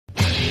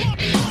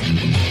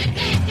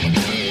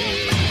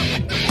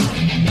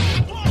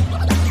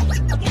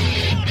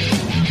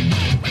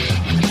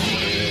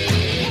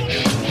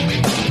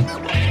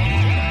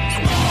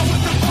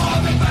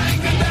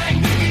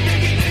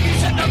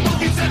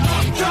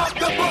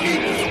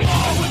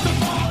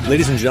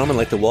Ladies and gentlemen, I'd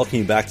like to welcome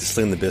you back to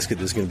Slinging the Biscuit.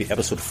 This is going to be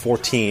episode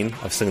 14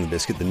 of Slinging the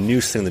Biscuit, the new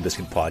Slinging the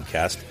Biscuit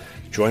podcast,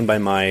 joined by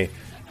my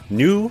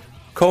new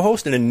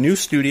co-host in a new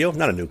studio.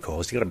 Not a new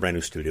co-host, he got a brand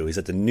new studio. He's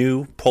at the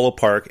new Polo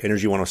Park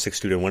Energy 106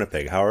 studio in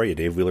Winnipeg. How are you,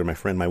 Dave Wheeler, my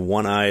friend, my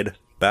one-eyed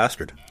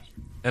bastard?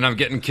 And I'm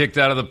getting kicked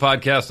out of the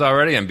podcast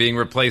already. I'm being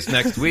replaced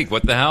next week.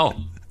 What the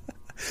hell?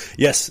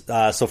 Yes,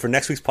 so for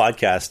next week's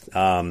podcast,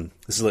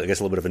 this is, I guess,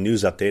 a little bit of a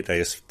news update, I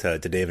guess, to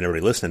Dave and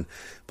everybody listening.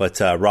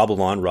 But Rob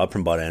Lalonde, Rob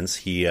from Butt Ends,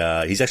 he's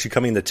actually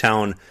coming into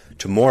town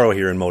tomorrow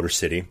here in Motor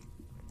City.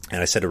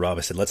 And I said to Rob,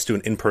 I said, let's do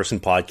an in-person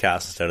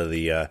podcast instead of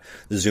the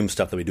Zoom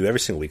stuff that we do every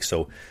single week.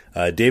 So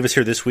Dave is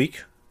here this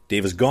week.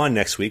 Dave is gone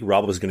next week.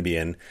 Rob was going to be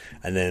in.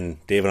 And then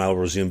Dave and I will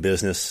resume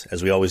business,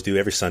 as we always do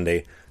every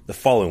Sunday, the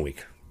following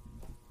week.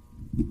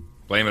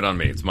 Blame it on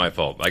me. It's my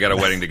fault. I got a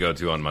wedding to go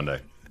to on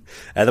Monday.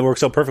 And that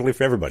works out perfectly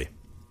for everybody.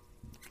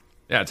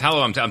 Yeah, it's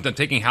Halloween. I'm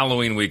taking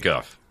Halloween week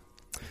off.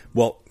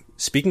 Well,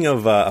 speaking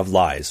of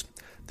lies,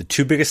 the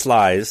two biggest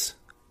lies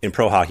in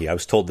pro hockey, I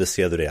was told this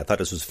the other day. I thought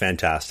this was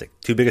fantastic.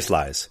 Two biggest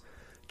lies.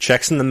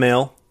 Checks in the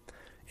mail,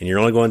 and you're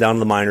only going down to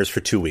the minors for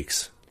 2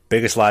 weeks.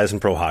 Biggest lies in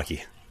pro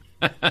hockey.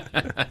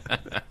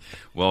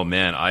 Well,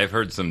 man, I've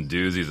heard some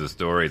doozies of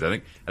stories.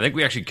 I think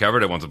we actually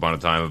covered it once upon a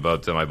time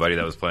about my buddy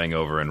that was playing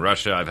over in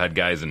Russia. I've had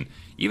guys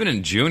even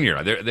in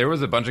junior. There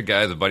was a bunch of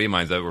guys, a buddy of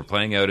mine, that were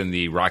playing out in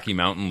the Rocky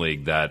Mountain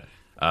League that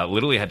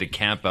literally had to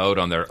camp out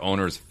on their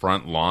owner's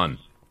front lawn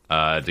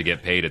to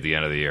get paid at the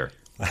end of the year.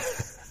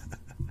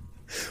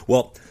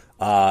 Well,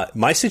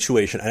 my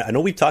situation, I know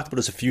we talked about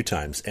this a few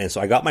times, and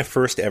so I got my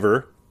first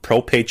ever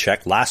pro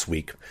paycheck last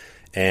week,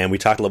 and we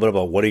talked a little bit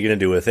about what are you going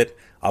to do with it.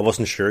 I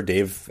wasn't sure.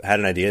 Dave had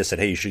an idea, said,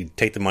 hey, you should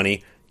take the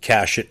money,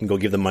 cash it, and go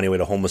give the money away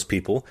to homeless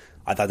people.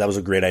 I thought that was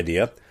a great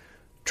idea.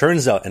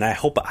 Turns out, and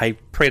I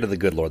pray to the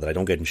good Lord that I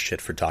don't get in shit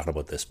for talking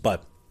about this,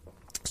 but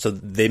so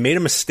they made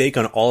a mistake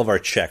on all of our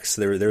checks.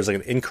 There was like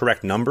an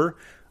incorrect number.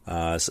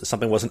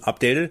 Something wasn't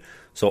updated.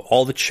 So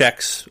all the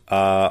checks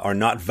are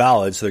not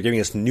valid. So they're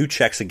giving us new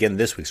checks again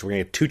this week. So we're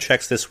going to get 2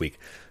 checks this week.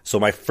 So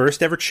my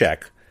first ever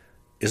check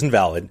isn't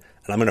valid,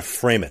 and I'm going to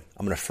frame it.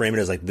 I'm going to frame it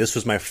as like this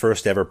was my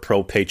first ever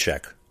pro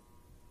paycheck.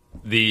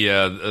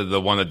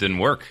 The one that didn't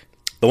work.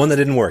 The one that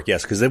didn't work,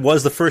 yes, because it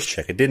was the first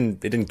check. It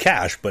didn't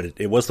cash, but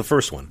it was the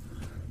first one.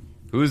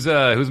 Who's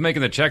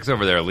making the checks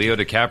over there? Leo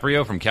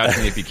DiCaprio from Catch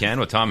Me If You Can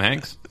with Tom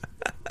Hanks?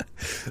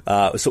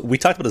 So we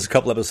talked about this a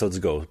couple episodes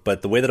ago,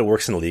 but the way that it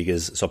works in the league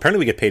is, so apparently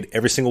we get paid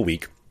every single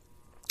week.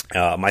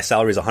 My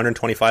salary is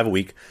 $125 a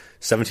week,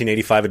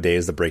 $17.85 a day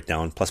is the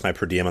breakdown, plus my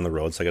per diem on the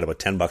road. So I get about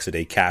 $10 a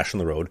day cash on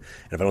the road.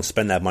 And if I don't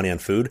spend that money on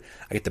food,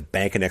 I get to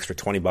bank an extra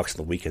 $20 in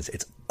the weekends.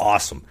 It's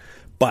awesome.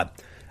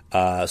 But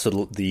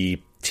so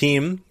the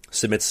team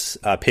submits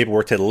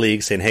paperwork to the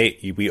league saying,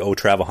 hey, we owe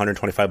Trav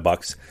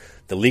 $125.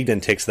 The league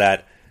then takes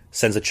that,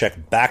 sends a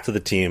check back to the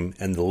team,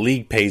 and the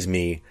league pays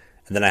me,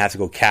 and then I have to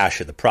go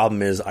cash it. The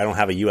problem is I don't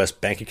have a U.S.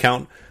 bank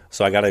account,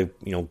 so I got to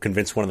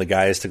convince one of the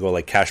guys to go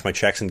like cash my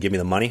checks and give me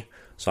the money.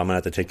 So I'm going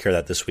to have to take care of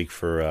that this week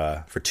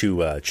for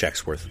 2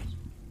 checks worth.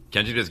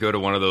 Can't you just go to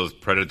one of those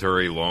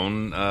predatory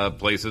loan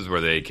places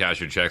where they cash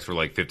your checks for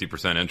like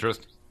 50%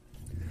 interest?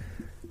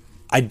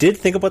 I did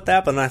think about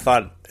that, but then I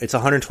thought it's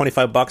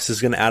 $125 is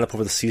going to add up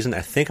over the season.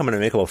 I think I'm going to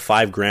make about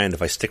 $5,000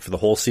 if I stick for the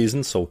whole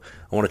season. So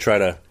I want to try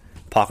to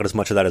pocket as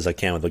much of that as I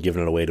can without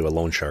giving it away to a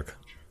loan shark.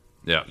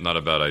 Yeah, not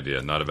a bad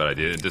idea. Not a bad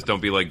idea. Just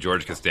don't be like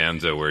George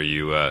Costanza, where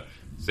you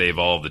save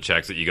all of the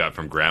checks that you got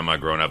from grandma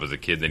growing up as a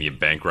kid, then you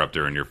bankrupt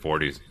her in your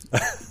 40s.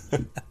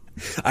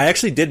 I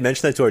actually did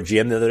mention that to our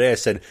GM the other day. I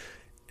said,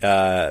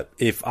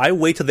 if I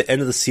wait till the end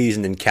of the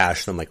season and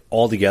cash them like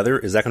all together,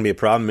 is that going to be a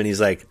problem? And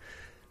he's like,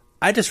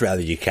 I'd just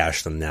rather you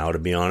cash them now, to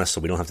be honest,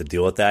 so we don't have to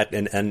deal with that.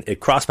 And it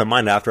crossed my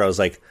mind after. I was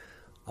like,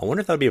 I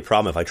wonder if that would be a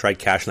problem if I tried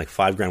cashing like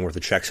 $5,000 worth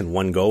of checks in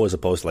one go as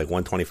opposed to like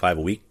 $125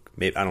 a week.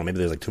 Maybe, I don't know, maybe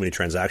there's like too many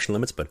transaction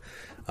limits, but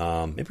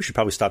maybe we should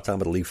probably stop talking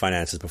about the league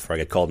finances before I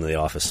get called into the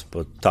office.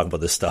 But talk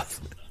about this stuff.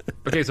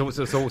 Okay,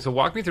 so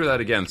walk me through that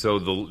again. So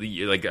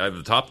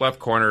the top left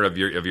corner of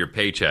your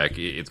paycheck,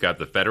 it's got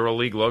the Federal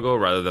League logo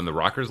rather than the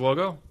Rockers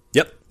logo?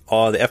 Yep.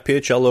 The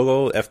FPHL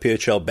logo,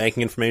 FPHL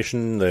banking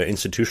information, the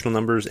institutional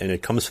numbers, and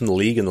it comes from the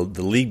league, and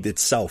the league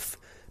itself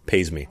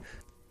pays me.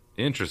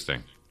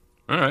 Interesting.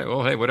 All right.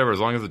 Well, hey, whatever. As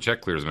long as the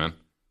check clears, man.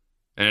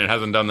 And it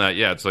hasn't done that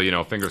yet,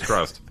 so fingers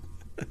crossed.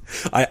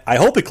 I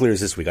hope it clears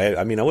this week.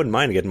 I mean, I wouldn't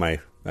mind getting my,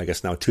 I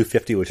guess now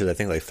 $250, which is I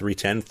think like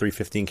 $310,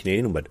 $315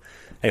 Canadian. But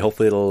hey,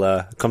 hopefully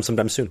it'll come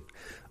sometime soon.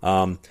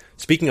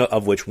 Speaking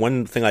of which,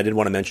 one thing I did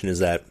want to mention is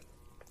that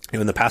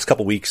in the past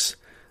couple weeks,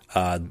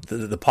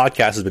 the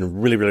podcast has been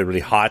really, really, really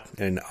hot,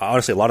 and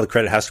honestly, a lot of the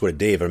credit has to go to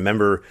Dave. I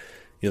remember,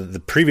 the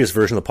previous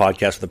version of the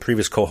podcast with the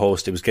previous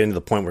co-host, it was getting to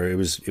the point where it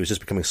was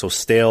just becoming so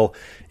stale.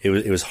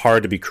 It was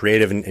hard to be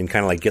creative and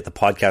kind of like get the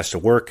podcast to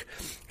work.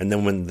 And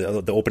then when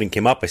the opening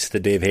came up, I said to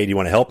Dave, hey, do you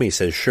want to help me? He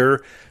says,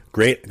 sure.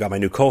 Great. I got my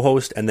new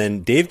co-host. And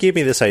then Dave gave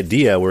me this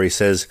idea where he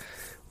says,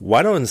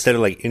 why don't, instead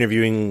of like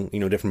interviewing,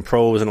 different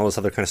pros and all this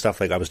other kind of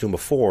stuff like I was doing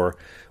before,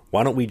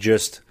 why don't we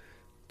just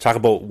talk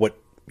about what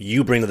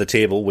you bring to the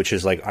table, which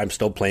is like, I'm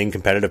still playing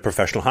competitive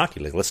professional hockey.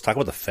 Like, let's talk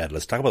about the Fed.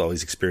 Let's talk about all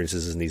these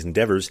experiences and these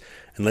endeavors,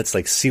 and let's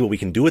like see what we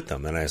can do with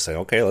them. And I say,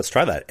 okay, let's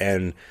try that.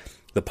 And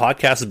the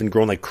podcast has been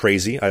growing like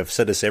crazy. I've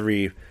said this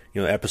every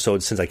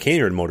episode since I came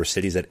here in Motor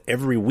Cities, that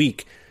every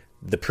week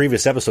the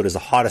previous episode is the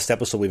hottest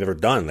episode we've ever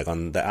done. Like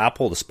on the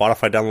Apple, the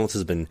Spotify downloads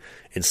has been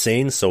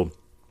insane. So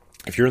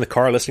if you're in the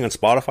car listening on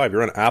Spotify, if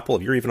you're on Apple,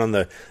 if you're even on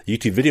the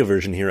YouTube video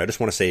version here, I just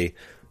want to say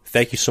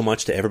thank you so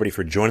much to everybody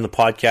for joining the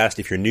podcast.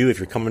 If you're new, if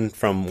you're coming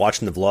from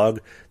watching the vlog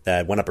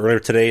that went up earlier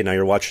today, and now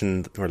you're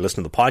watching or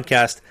listening to the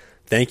podcast,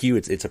 thank you.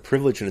 It's a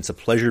privilege and it's a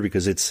pleasure,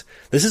 because this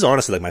is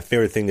honestly like my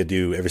favorite thing to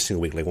do every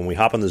single week. Like when we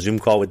hop on the Zoom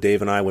call with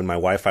Dave and I, when my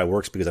Wi-Fi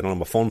works because I don't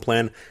have a phone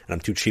plan and I'm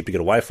too cheap to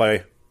get a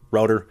Wi-Fi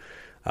router,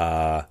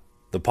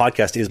 the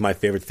podcast is my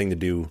favorite thing to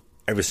do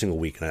every single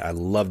week, and I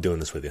love doing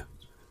this with you.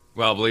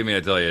 Well, believe me,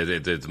 I tell you,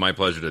 it's my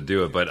pleasure to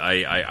do it. But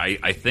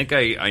I think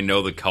I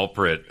know the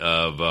culprit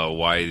of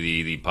why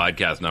the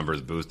podcast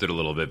numbers boosted a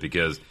little bit,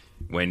 because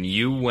when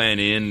you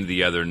went in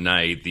the other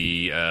night,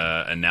 the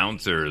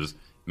announcers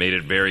made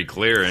it very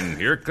clear, and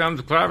here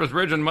comes Travis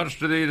Bridgen, much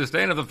to the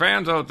disdain of the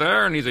fans out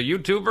there, and he's a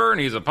YouTuber and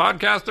he's a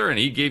podcaster, and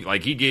he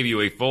gave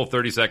you a full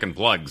 30-second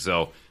plug.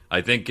 So I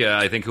think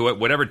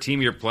whatever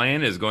team you're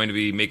playing is going to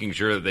be making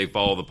sure that they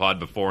follow the pod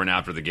before and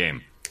after the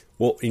game.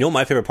 Well,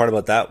 my favorite part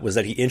about that was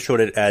that he introed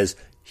it as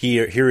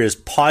here is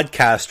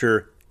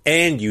podcaster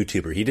and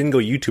YouTuber. He didn't go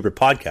YouTuber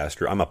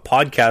podcaster. I'm a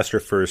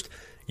podcaster first,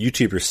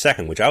 YouTuber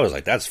second, which I was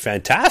like, that's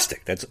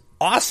fantastic. That's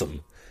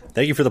awesome.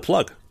 Thank you for the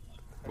plug.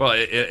 Well,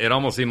 it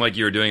almost seemed like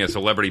you were doing a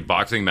celebrity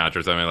boxing match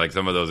or something, like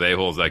some of those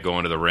a-holes that go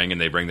into the ring and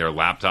they bring their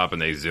laptop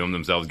and they zoom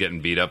themselves getting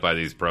beat up by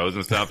these pros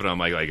and stuff. And I'm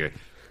like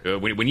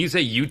when you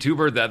say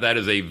YouTuber, that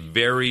is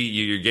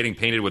you're getting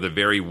painted with a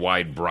very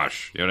wide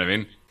brush. You know what I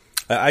mean?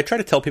 I try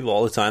to tell people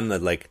all the time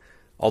that, like,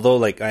 although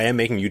like I am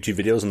making YouTube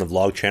videos on the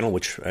vlog channel,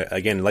 which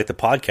again, like the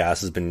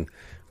podcast has been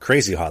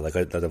crazy hot. Like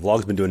the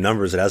vlog's been doing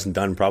numbers it hasn't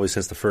done probably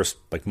since the first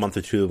like month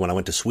or two when I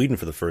went to Sweden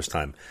for the first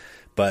time.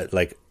 But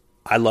like,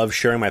 I love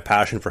sharing my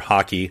passion for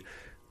hockey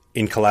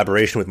in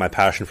collaboration with my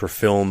passion for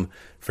film,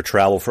 for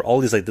travel, for all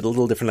these like the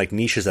little different like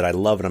niches that I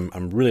love and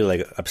I'm really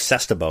like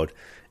obsessed about.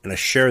 And I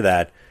share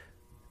that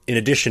in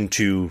addition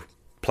to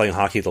playing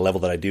hockey at the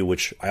level that I do,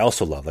 which I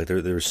also love. Like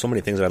there's so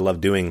many things that I love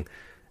doing.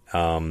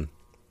 And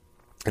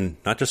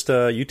not just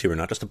a YouTuber,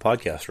 not just a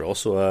podcaster,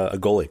 also a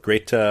goalie.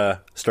 Great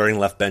starting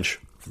left bench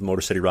for the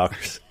Motor City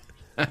Rockers.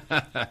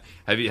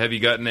 Have you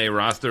gotten a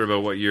roster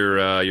about what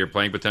your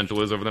playing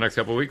potential is over the next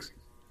couple of weeks?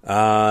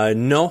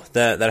 No,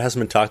 that hasn't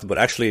been talked about.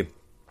 Actually,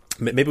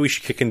 maybe we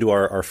should kick into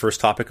our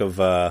first topic of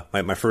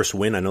my first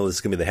win. I know this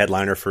is going to be the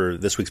headliner for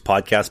this week's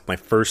podcast. My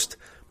first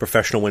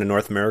professional win in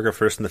North America,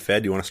 first in the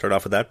Fed. Do you want to start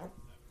off with that?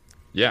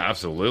 Yeah,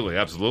 absolutely.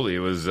 It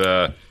was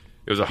a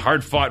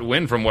hard-fought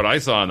win from what I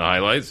saw in the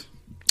highlights.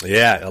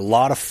 Yeah, a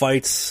lot of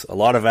fights, a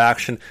lot of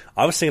action.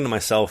 I was thinking to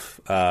myself,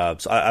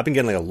 so I've been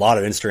getting like a lot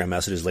of Instagram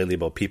messages lately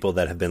about people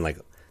that have been like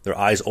their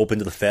eyes open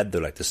to the Fed.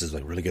 They're like, this is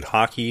like really good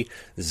hockey.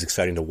 This is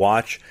exciting to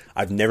watch.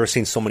 I've never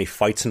seen so many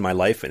fights in my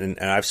life. And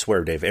I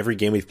swear, Dave, every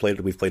game we've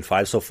played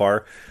 5 so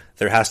far,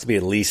 there has to be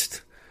at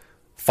least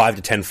 5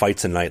 to 10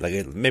 fights a night.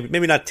 Like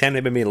maybe not 10,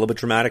 maybe being a little bit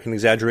dramatic and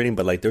exaggerating,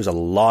 but like there's a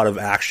lot of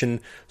action.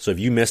 So if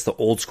you miss the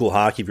old school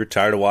hockey, if you're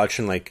tired of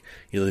watching like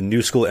the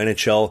new school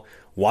NHL,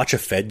 watch a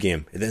Fed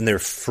game. And then they're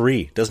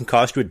free. It doesn't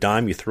cost you a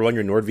dime. You throw on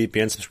your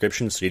NordVPN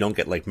subscription so you don't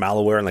get like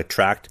malware and like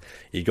tracked.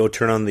 You go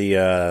turn on the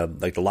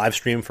like the live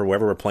stream for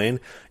wherever we're playing.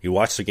 You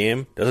watch the game.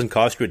 It doesn't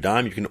cost you a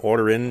dime. You can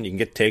order in. You can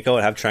get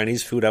takeout, have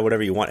Chinese food, have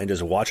whatever you want, and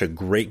just watch a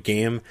great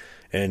game.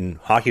 And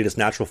hockey in its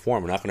natural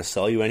form. We're not going to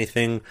sell you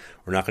anything.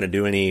 We're not going to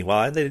do any.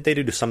 Well, they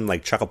do something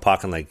like chuckle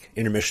puck and like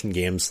intermission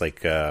games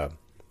like in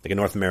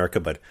North America,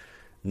 but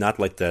not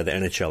like the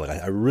NHL.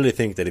 Like I really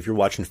think that if you're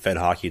watching Fed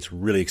hockey, it's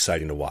really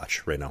exciting to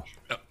watch right now.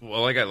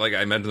 Well, like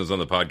I mentioned this on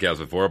the podcast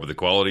before, but the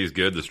quality is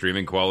good. The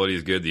streaming quality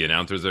is good. The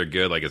announcers are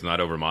good. Like it's not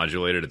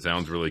overmodulated. It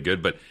sounds really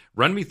good. But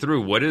run me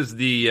through what is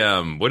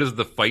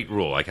the fight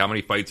rule? Like how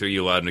many fights are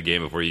you allowed in a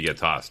game before you get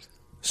tossed?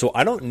 So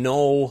I don't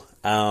know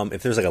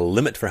if there's like a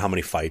limit for how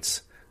many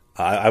fights.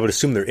 I would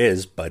assume there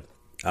is, but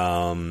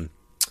that's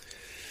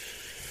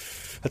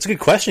a good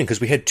question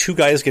because we had 2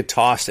 guys get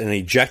tossed and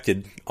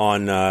ejected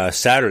on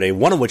Saturday,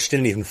 one of which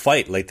didn't even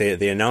fight. Like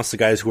they announced the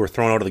guys who were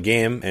thrown out of the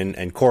game,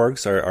 and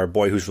Corgs, our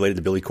boy who's related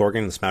to Billy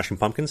Corgan, the Smashing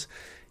Pumpkins,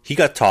 he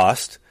got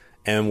tossed,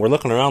 and we're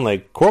looking around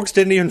like Corgs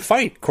didn't even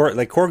fight.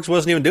 Corgs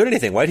wasn't even doing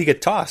anything. Why did he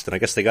get tossed? And I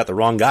guess they got the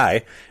wrong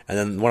guy, and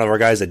then one of our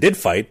guys that did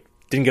fight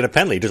didn't get a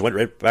penalty. He just went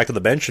right back to the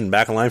bench and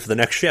back in line for the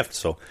next shift.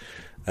 So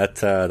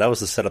that was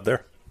the setup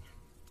there.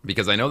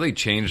 Because I know they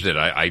changed it.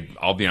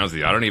 I'll be honest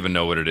with you, I don't even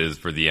know what it is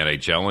for the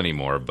NHL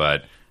anymore,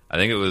 but I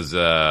think it was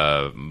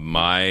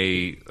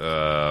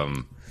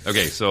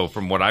okay, so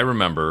from what I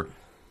remember,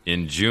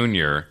 in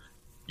junior,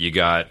 you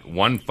got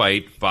one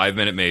fight,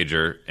 5-minute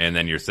major, and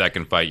then your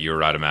second fight, you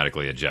were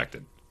automatically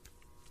ejected.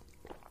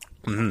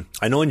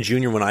 I know in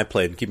junior when I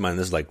played, keep in mind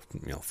this is like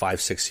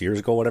 5-6 years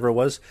ago, whatever it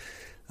was.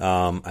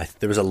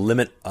 There was a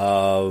limit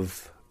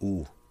of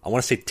I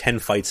want to say 10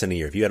 fights in a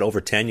year. If you had over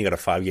 10, you got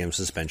a 5-game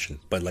suspension.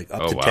 But like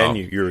up to 10,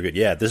 you were good.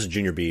 Yeah, this is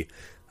junior B.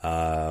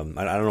 I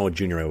don't know what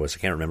junior A was. I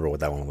can't remember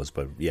what that one was,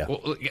 but yeah.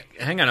 Well,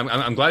 hang on.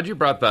 I'm glad you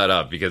brought that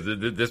up because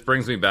this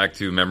brings me back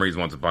to memories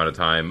once upon a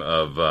time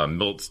of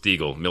Milt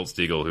Stegall. Milt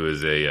Stegall, who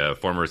is a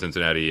former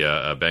Cincinnati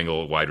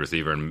Bengal wide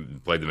receiver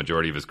and played the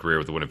majority of his career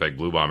with the Winnipeg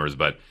Blue Bombers.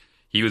 But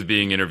he was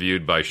being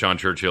interviewed by Sean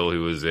Churchill,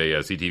 who was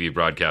a CTV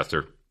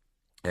broadcaster.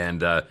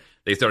 And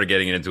they started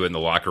getting into it in the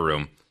locker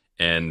room.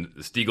 And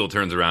Stegall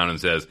turns around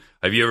and says,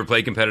 have you ever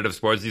played competitive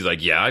sports? He's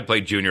like, yeah, I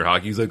played junior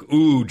hockey. He's like,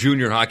 ooh,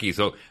 junior hockey.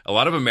 So a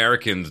lot of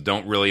Americans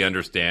don't really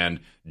understand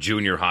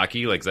junior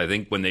hockey. Like, 'cause I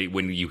think when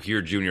you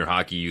hear junior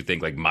hockey, you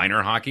think like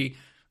minor hockey.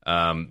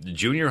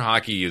 Junior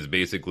hockey is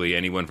basically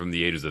anyone from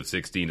the ages of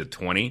 16 to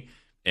 20.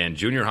 And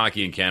junior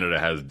hockey in Canada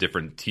has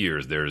different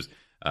tiers. There's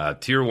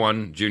Tier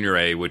 1, Junior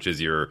A, which is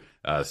your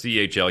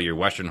CHL, your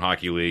Western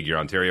Hockey League, your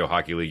Ontario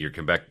Hockey League, your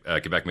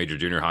Quebec Major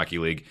Junior Hockey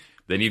League.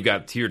 Then you've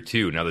got Tier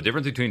 2. Now, the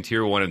difference between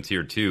Tier 1 and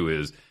Tier 2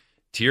 is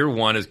Tier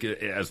 1, is,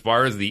 as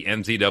far as the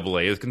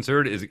NCAA is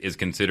concerned, is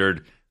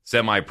considered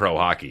semi-pro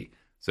hockey.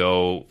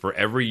 So for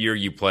every year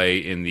you play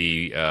in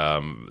the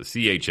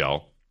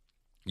CHL,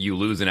 you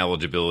lose an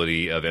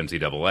eligibility of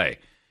NCAA.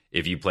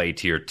 If you play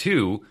Tier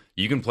 2,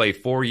 you can play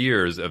 4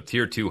 years of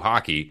Tier 2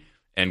 hockey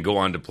and go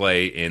on to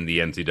play in the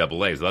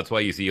NCAA. So that's why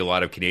you see a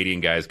lot of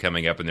Canadian guys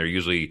coming up, and they're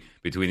usually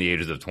between the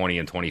ages of 20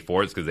 and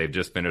 24. It's because they've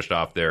just finished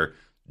off their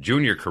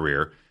junior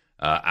career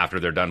after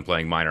they're done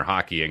playing minor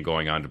hockey and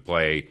going on to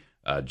play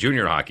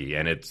junior hockey.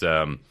 And it's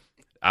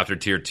after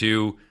Tier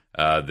 2,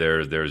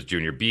 there's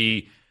Junior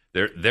B.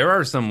 There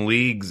are some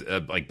leagues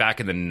like back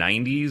in the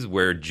 90s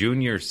where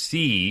Junior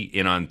C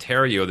in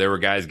Ontario, there were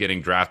guys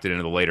getting drafted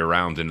into the later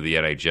rounds into the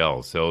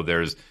NHL. So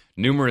there's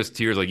numerous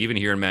tiers. Like even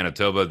here in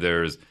Manitoba,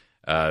 there's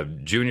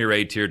Junior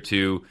A Tier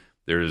 2,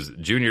 there's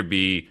Junior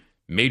B,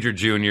 Major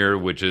Junior,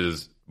 which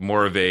is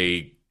more of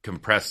a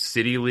compressed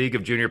city league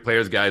of junior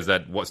players, guys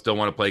that still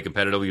want to play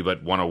competitively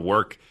but want to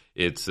work.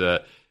 It's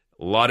a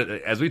lot of,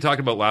 as we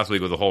talked about last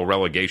week with the whole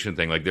relegation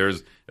thing, like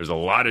there's a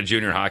lot of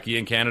junior hockey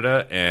in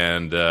Canada,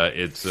 and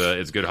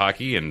it's good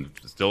hockey and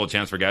still a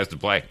chance for guys to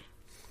play.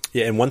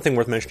 Yeah, and one thing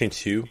worth mentioning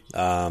too,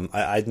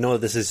 I know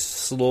that this is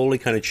slowly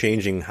kind of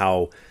changing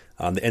how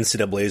the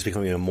NCAA is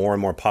becoming a more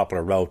and more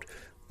popular route.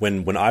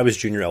 When I was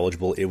junior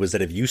eligible, it was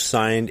that if you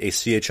signed a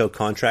CHL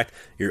contract,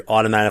 you're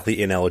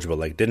automatically ineligible.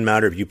 Like, it didn't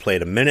matter if you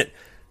played a minute,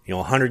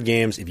 100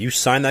 games. If you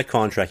signed that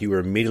contract, you were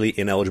immediately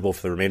ineligible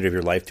for the remainder of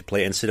your life to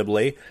play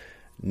NCAA.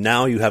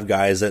 Now you have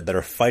guys that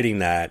are fighting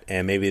that,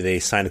 and maybe they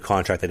signed a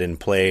contract, they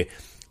didn't play,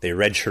 they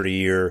redshirt a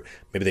year,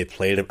 maybe they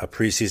played a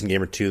preseason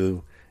game or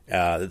two.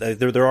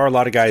 There are a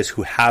lot of guys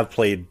who have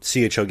played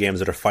CHL games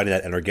that are fighting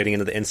that and are getting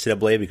into the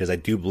NCAA, because I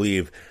do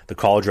believe the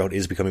college route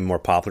is becoming more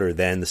popular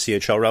than the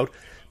CHL route.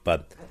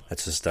 But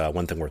that's just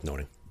one thing worth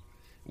noting.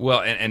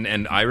 Well,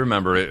 and I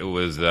remember it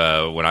was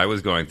when I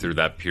was going through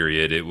that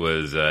period, it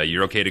was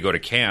you're okay to go to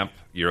camp,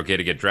 you're okay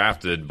to get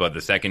drafted, but the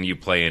second you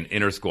play an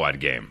inter-squad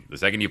game,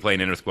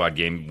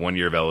 1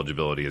 year of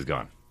eligibility is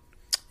gone.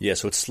 Yeah,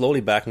 so it's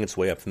slowly backing its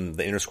way up from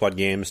the inter-squad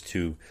games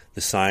to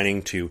the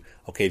signing to,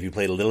 okay, if you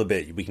played a little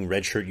bit, we can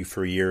redshirt you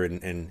for a year.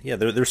 And yeah,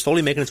 they're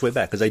slowly making its way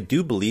back, because I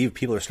do believe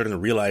people are starting to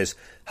realize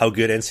how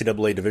good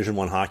NCAA Division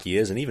I hockey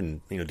is, and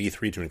even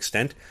D3 to an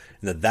extent,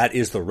 and that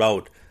is the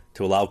route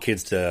to allow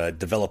kids to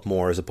develop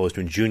more, as opposed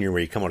to in junior where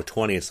you come out of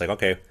 20, it's like,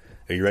 okay,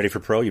 are you ready for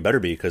pro? You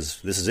better be,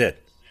 because this is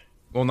it.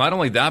 Well, not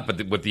only that,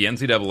 but with the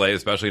NCAA,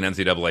 especially in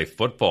NCAA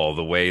football,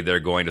 the way they're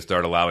going to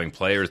start allowing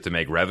players to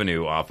make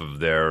revenue off of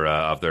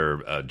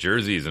their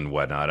jerseys and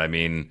whatnot. I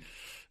mean,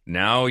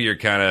 now you're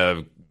kind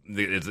of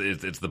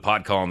it's the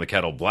pot calling the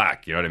kettle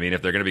black. You know what I mean?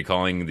 If they're going to be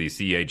calling the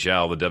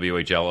CHL, the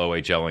WHL,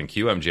 OHL, and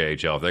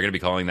QMJHL, if they're going to be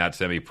calling that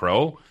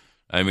semi-pro,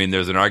 I mean,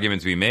 there's an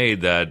argument to be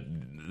made that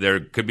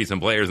there could be some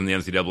players in the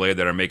NCAA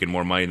that are making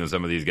more money than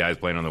some of these guys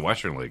playing on the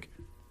Western League.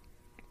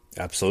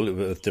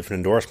 Absolutely, with different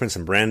endorsements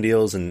and brand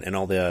deals and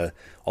all the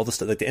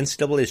stuff. Like, the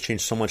NCAA has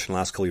changed so much in the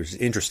last couple of years.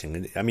 It's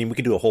interesting. I mean, we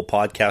could do a whole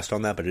podcast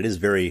on that, but it is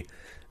very,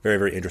 very,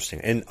 very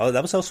interesting. And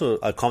that was also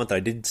a comment that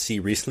I did see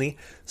recently.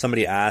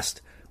 Somebody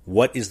asked,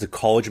 what is the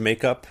college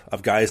makeup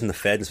of guys in the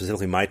Fed, and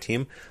specifically my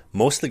team?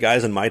 Most of the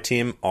guys on my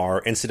team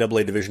are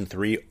NCAA Division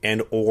III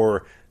and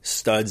or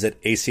studs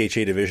at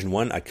ACHA Division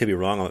I. I could be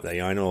wrong.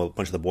 I know a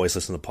bunch of the boys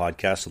listen to the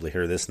podcast, so they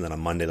hear this, and then on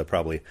Monday they'll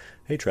probably,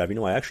 hey,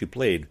 Trav, I actually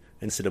played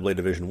NCAA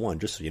Division I,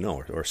 just so you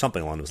know, or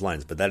something along those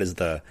lines. But that is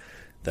the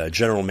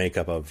general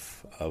makeup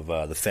of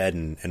the Fed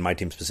and my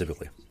team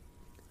specifically.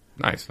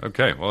 Nice.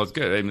 Okay. Well, it's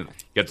good. And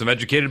get some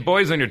educated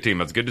boys on your team.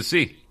 That's good to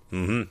see.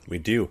 Mm-hmm. We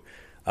do.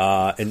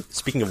 And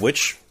speaking of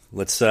which,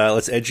 let's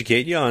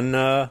educate you on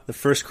the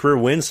first career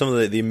win. Some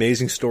of the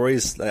amazing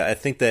stories. I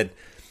think that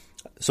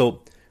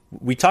so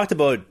we talked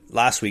about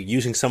last week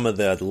using some of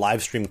the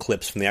live stream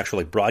clips from the actual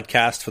like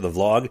broadcast for the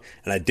vlog,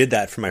 and I did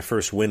that for my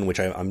first win, which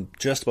I'm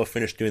just about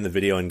finished doing the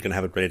video and going to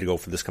have it ready to go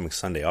for this coming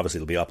Sunday. Obviously,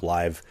 it'll be up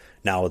live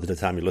now at the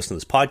time you listen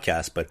to this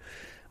podcast, but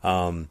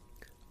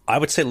I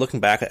would say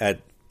looking back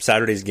at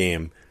Saturday's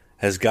game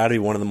has got to be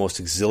one of the most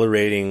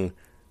exhilarating.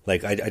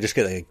 Like I just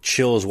get like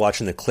chills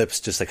watching the clips,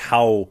 just like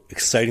how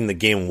exciting the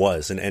game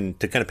was, and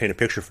to kind of paint a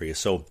picture for you.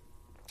 So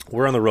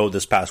we're on the road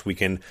this past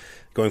weekend,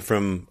 going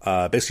from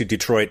basically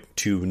Detroit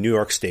to New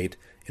York State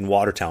in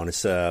Watertown.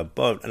 It's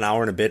about an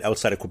hour and a bit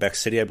outside of Quebec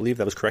City, I believe.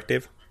 That was correct,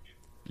 Dave?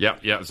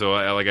 Yeah. So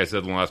like I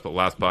said in the last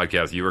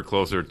podcast, you were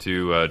closer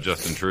to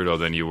Justin Trudeau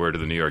than you were to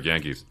the New York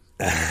Yankees.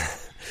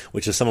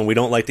 Which is someone we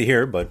don't like to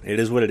hear, but it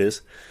is what it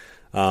is.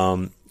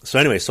 So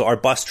anyway, so our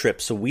bus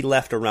trip. So we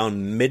left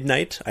around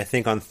midnight, I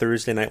think, on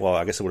Thursday night. Well,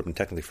 I guess it would have been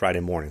technically Friday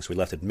morning. So we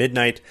left at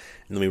midnight,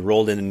 and then we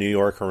rolled into New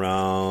York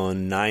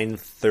around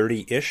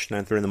 9:30-ish,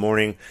 9:30 in the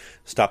morning.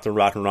 Stopped at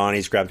Rotten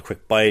Ronnie's, grabbed a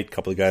quick bite. A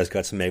couple of guys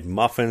got some egg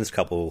muffins, a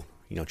couple,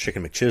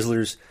 chicken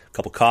McChislers, a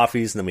couple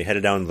coffees, and then we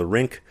headed down to the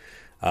rink.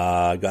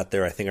 Got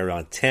there, I think,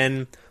 around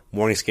 10.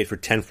 Morning skate for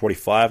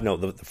 10:45. No,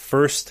 the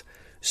first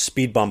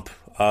speed bump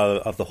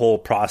of the whole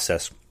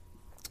process.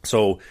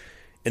 So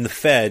in the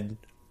Fed,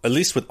 at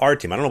least with our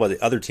team, I don't know about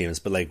the other teams,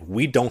 but like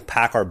we don't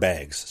pack our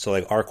bags. So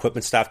like our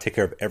equipment staff take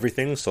care of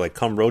everything. So like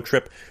come road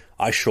trip,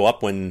 I show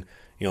up when,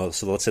 so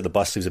let's say the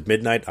bus leaves at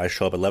midnight. I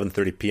show up at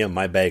 11:30 p.m.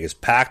 My bag is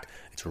packed.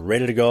 It's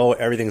ready to go.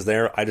 Everything's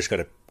there. I just got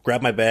to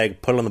grab my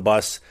bag, put it on the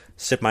bus,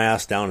 sit my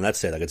ass down, and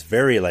that's it. Like it's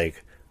very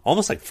like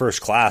almost like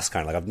first class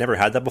kind of. Like I've never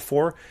had that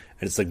before,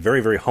 and it's like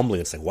very, very humbling.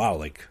 It's like, wow,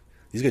 like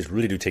these guys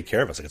really do take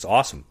care of us. Like it's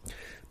awesome.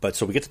 But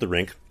so we get to the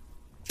rink.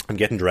 I'm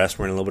getting dressed.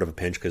 We're in a little bit of a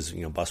pinch because,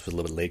 bus was a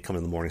little bit late coming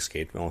in the morning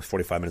skate, only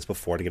 45 minutes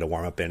before to get a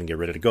warm-up in and get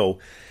ready to go.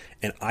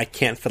 And I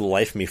can't for the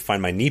life of me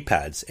find my knee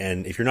pads.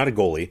 And if you're not a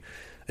goalie,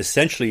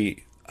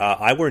 essentially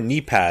I wear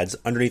knee pads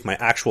underneath my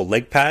actual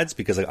leg pads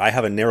because I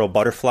have a narrow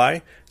butterfly.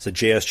 It's a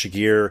J.S.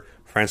 Jaguar,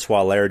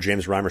 Francois Laird,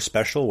 James Reimer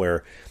special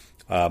where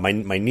my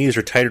knees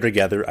are tighter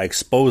together. I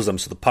expose them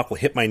so the puck will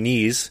hit my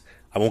knees.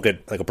 I won't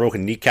get like a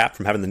broken kneecap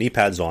from having the knee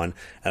pads on,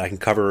 and I can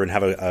cover and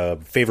have a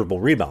favorable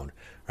rebound,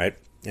 right?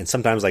 And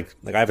sometimes like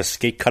I have a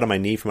skate cut on my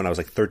knee from when I was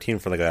like 13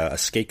 for like a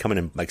skate coming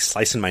and like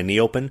slicing my knee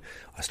open.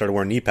 I started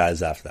wearing knee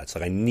pads after that. So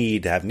like I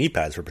need to have knee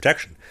pads for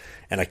protection.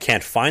 And I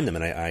can't find them.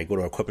 And I go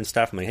to our equipment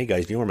staff. I'm like, hey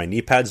guys, do you know where my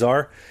knee pads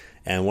are?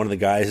 And one of the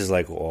guys is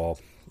like, well,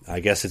 I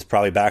guess it's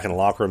probably back in a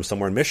locker room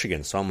somewhere in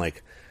Michigan. So I'm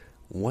like,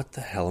 what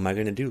the hell am I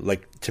going to do?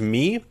 Like to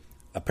me,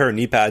 a pair of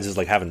knee pads is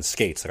like having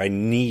skates. Like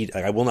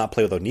I will not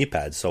play without knee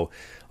pads. So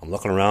I'm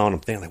looking around. I'm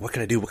thinking like, what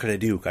can I do? What can I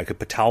do? I could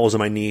put towels on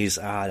my knees.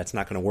 That's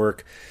not going to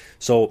work.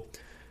 So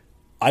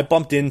I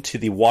bumped into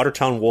the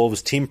Watertown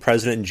Wolves team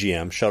president and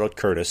GM, shout out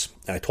Curtis,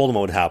 and I told him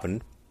what had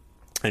happened.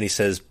 And he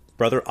says,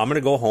 brother, I'm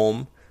going to go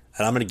home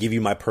and I'm going to give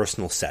you my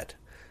personal set.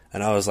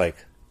 And I was like,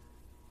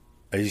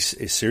 are you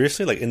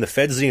seriously? Like in the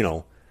Fed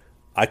Zeno,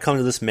 I come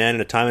to this man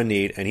in a time of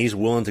need and he's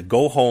willing to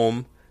go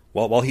home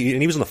while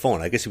he was on the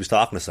phone. I guess he was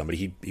talking to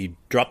somebody. He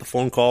dropped the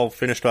phone call,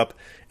 finished up,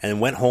 and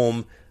went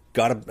home,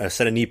 got a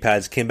set of knee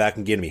pads, came back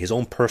and gave me his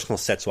own personal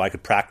set so I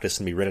could practice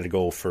and be ready to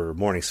go for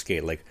morning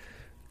skate. Like,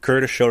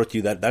 Curtis showed it to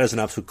you. That is an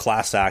absolute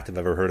class act if I've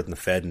ever heard it in the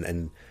Fed,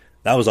 and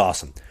that was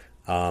awesome.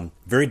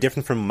 Very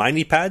different from my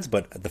knee pads,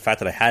 but the fact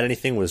that I had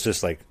anything was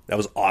just like, that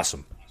was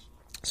awesome.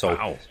 So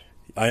wow.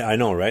 I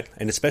know, right?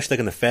 And especially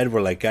like in the Fed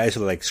where like guys are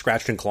like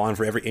scratching and clawing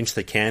for every inch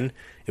they can.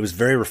 It was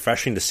very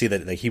refreshing to see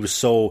that like he was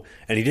so,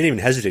 and he didn't even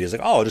hesitate. He was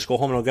like, oh, I'll just go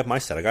home and I'll get my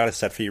set. I got a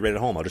set for you right at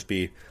home. I'll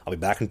be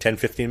back in 10,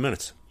 15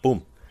 minutes.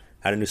 Boom.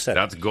 Had a new set.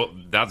 That's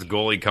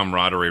goalie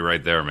camaraderie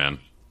right there, man.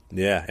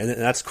 Yeah, and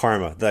that's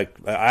karma. Like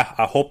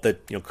I hope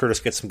that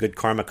Curtis gets some good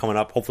karma coming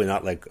up. Hopefully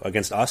not like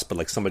against us, but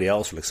like somebody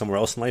else or like somewhere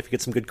else in life, he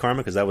gets some good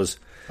karma because that was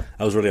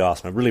really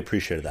awesome. I really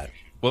appreciated that.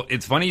 Well,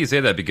 it's funny you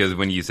say that because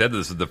when you said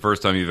this is the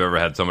first time you've ever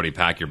had somebody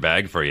pack your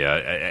bag for you,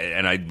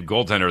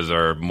 goaltenders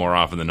are more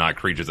often than not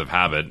creatures of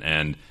habit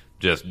and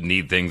just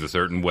need things a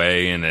certain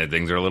way, and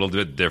things are a little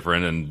bit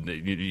different, and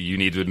you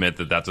need to admit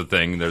that that's a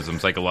thing. There's some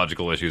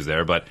psychological issues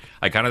there, but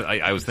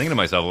I was thinking to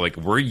myself, like,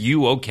 were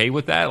you okay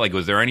with that? Like,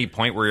 was there any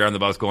point where you're on the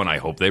bus going, I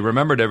hope they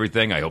remembered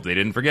everything, I hope they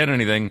didn't forget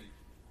anything?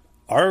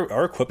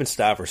 Our equipment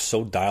staff are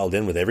so dialed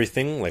in with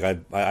everything. Like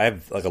I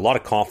have like a lot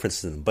of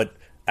confidence in them, but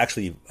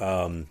actually,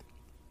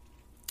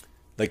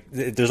 like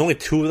there's only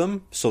two of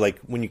them, so like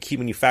when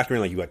you factor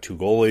in like you got two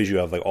goalies, you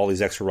have like all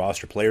these extra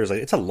roster players, like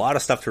it's a lot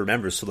of stuff to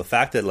remember. So the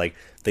fact that like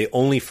they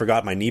only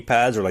forgot my knee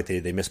pads or like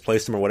they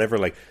misplaced them or whatever,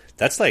 like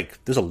that's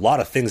like there's a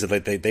lot of things that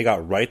like they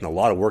got right and a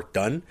lot of work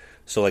done.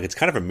 So like it's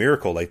kind of a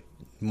miracle like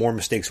more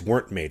mistakes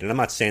weren't made. And I'm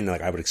not saying that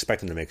like I would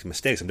expect them to make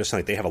mistakes. I'm just saying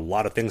like they have a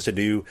lot of things to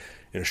do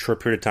in a short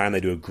period of time. They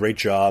do a great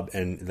job,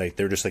 and like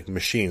they're just like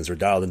machines. They're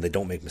dialed in. They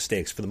don't make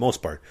mistakes for the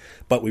most part.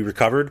 But we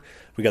recovered.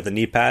 We got the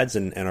knee pads,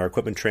 and our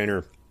equipment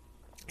trainer,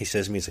 he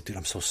says to me, he's like, dude,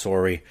 I'm so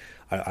sorry.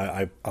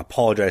 I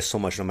apologize so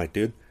much. And I'm like,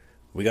 dude,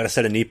 we got a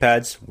set of knee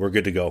pads. We're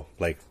good to go.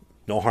 Like,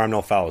 No harm,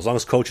 no foul. As long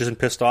as coach isn't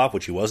pissed off,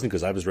 which he wasn't,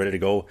 because I was ready to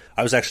go.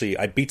 I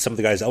beat some of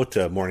the guys out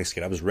to morning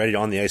skate. I was ready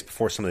on the ice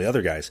before some of the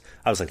other guys.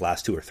 I was like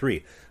last 2 or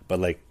 3. But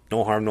like,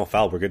 no harm, no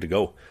foul. We're good to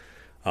go.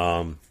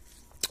 I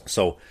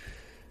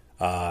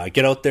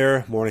get out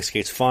there. Morning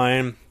skate's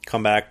fine.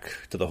 Come back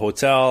to the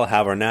hotel,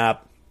 have our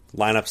nap,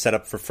 lineup set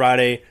up for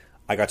Friday.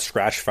 I got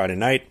scratched Friday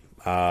night.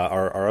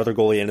 Our other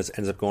goalie ends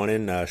up going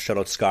in. Shout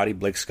out Scotty,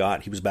 Blake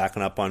Scott. He was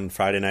backing up on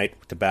Friday night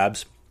to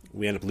Babs.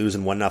 We ended up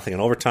losing 1-0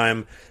 in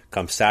overtime.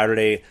 Come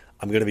Saturday,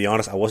 I'm going to be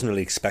honest, I wasn't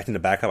really expecting to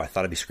back up. I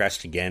thought I'd be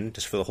scratched again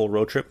just for the whole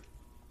road trip.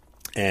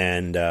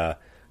 And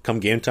come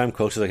game time,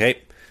 coach was like,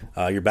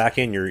 "Hey, you're back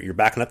in. You're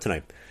backing up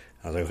tonight."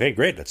 I was like, "Okay,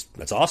 great.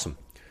 That's awesome."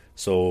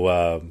 So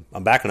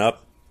I'm backing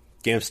up.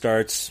 Game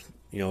starts.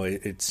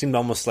 It seemed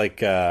almost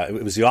like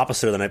it was the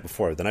opposite of the night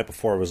before. The night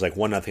before was like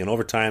 1-0 in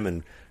overtime,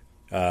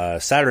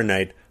 and Saturday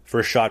night,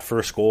 first shot,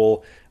 first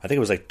goal. I think it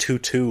was like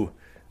 2-2,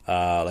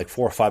 like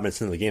 4 or 5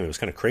 minutes into the game. It was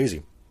kind of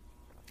crazy.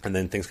 And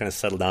then things kind of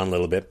settled down a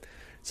little bit.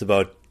 It's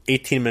about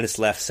 18 minutes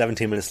left,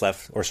 17 minutes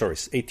left,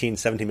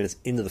 17 minutes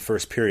into the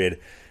first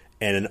period,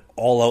 and an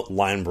all-out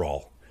line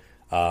brawl.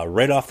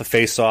 Right off the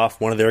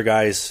face-off, one of their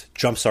guys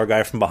jumps our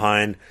guy from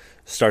behind,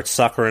 starts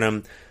suckering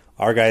him.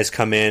 Our guys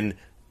come in.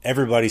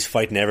 Everybody's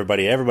fighting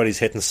everybody. Everybody's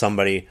hitting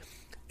somebody.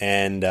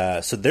 And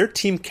so their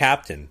team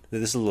captain,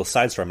 this is a little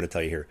side story I'm going to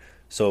tell you here.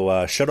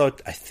 So shout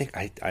out,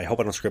 I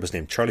hope I don't screw up his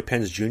name, Charlie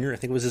Pence Jr., I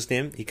think was his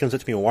name. He comes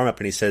up to me in warm-up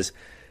and he says,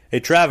 "Hey,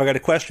 Trav, I got a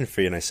question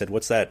for you." And I said,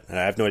 "What's that?" And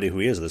I have no idea who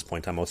he is at this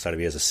point in time outside of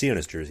he has a C on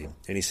his jersey.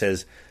 And he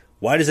says,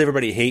 "Why does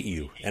everybody hate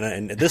you?"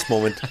 And at this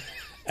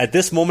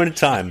moment in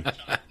time,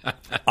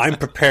 I'm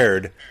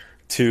prepared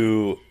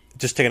to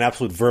just take an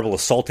absolute verbal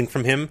assaulting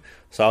from him.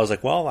 So I was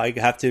like, well, I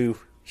have to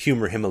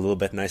humor him a little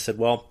bit. And I said,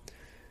 "Well,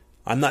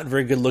 I'm not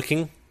very good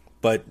looking,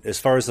 but as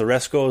far as the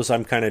rest goes,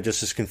 I'm kind of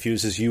just as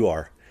confused as you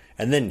are."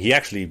 And then he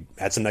actually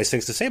had some nice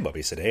things to say about me.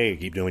 He said, "Hey,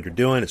 keep doing what you're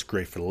doing. It's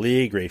great for the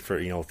league. Great for,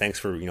 thanks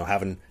for,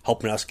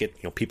 helping us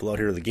get, people out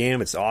here to the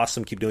game. It's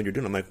awesome. Keep doing what you're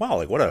doing." I'm like, wow,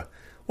 like what a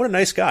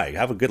nice guy.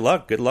 Have a good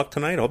luck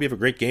tonight. I hope you have a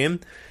great game.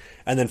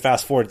 And then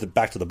fast forward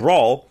back to the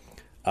brawl.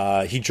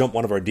 He jumped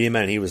one of our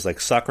D-men. He was like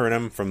suckering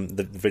him from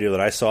the video that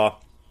I saw.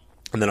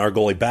 And then our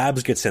goalie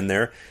Babs gets in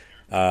there.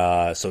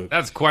 So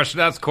that's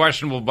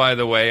questionable, by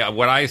the way.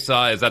 What I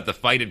saw is that the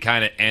fight had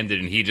kind of ended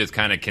and he just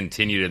kind of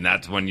continued, and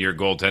that's when your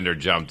goaltender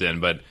jumped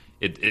in. But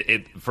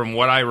it from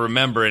what I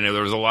remember, and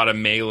there was a lot of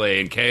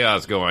melee and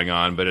chaos going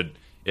on, but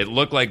it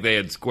looked like they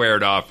had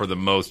squared off for the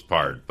most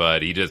part.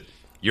 But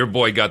your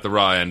boy got the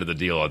raw end of the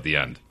deal at the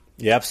end.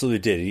 He absolutely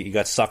did. He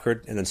got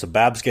suckered, and then so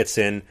Babs gets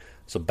in.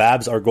 So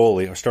Babs, our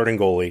starting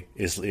goalie,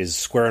 is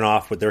squaring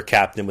off with their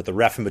captain, with the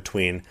ref in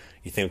between.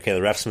 You think, okay,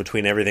 the ref's in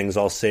between, everything's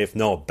all safe.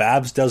 No,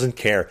 Babs doesn't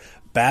care.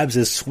 Babs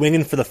is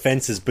swinging for the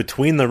fences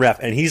between the ref,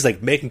 and he's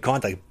like making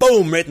contact,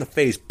 boom, right in the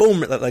face,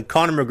 boom, like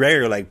Conor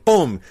McGregor, like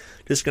boom,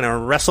 just gonna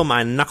wrestle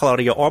my knuckle out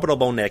of your orbital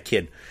bone there,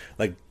 kid.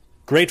 Like,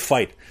 great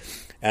fight.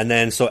 And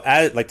then so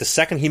like the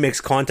second he makes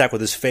contact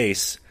with his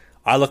face,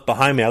 I look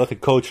behind me, I look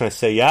at coach, and I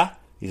say, "Yeah?"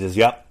 He says,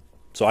 "Yep."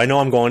 So I know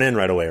I'm going in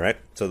right away, right?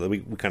 So that we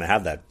kind of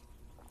have that.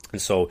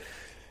 And so,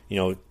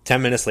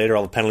 10 minutes later,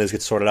 all the penalties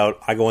get sorted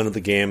out. I go into the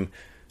game.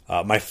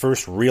 My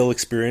first real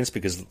experience,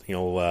 because,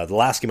 the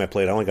last game I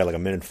played, I only got like a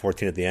minute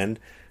 14 at the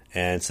end.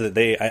 And so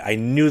I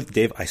knew,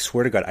 Dave, I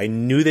swear to God, I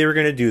knew they were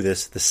going to do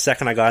this the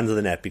second I got into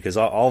the net, because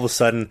all of a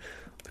sudden,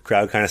 the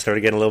crowd kind of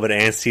started getting a little bit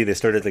antsy. They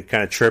started to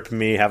kind of chirping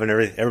me,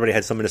 everybody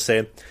had something to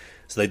say.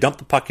 So they dumped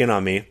the puck in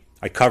on me.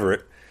 I cover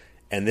it.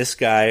 And this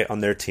guy on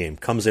their team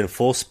comes in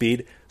full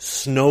speed,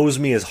 snows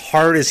me as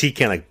hard as he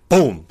can, like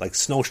boom, like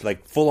snow,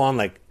 like full on,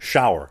 like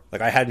shower.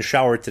 Like I hadn't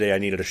showered today, I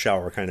needed a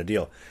shower kind of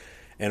deal.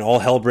 And all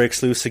hell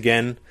breaks loose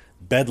again.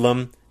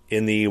 Bedlam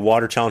in the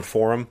Watertown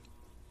Forum.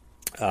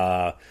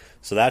 So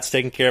that's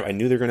taken care of. I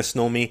knew they were going to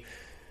snow me.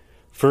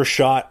 First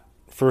shot,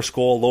 first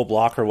goal, low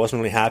blocker. Wasn't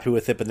really happy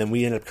with it, but then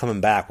we ended up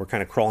coming back. We're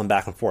kind of crawling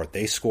back and forth.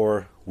 They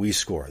score, we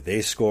score.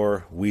 They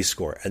score, we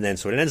score. And then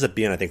so it ends up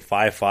being, I think,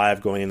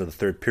 5-5 going into the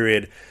third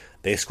period.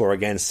 They score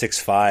again,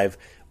 6-5.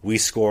 We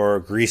score,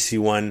 greasy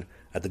one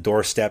at the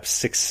doorstep,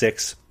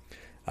 6-6.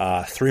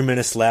 3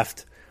 minutes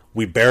left.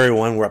 We bury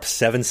one. We're up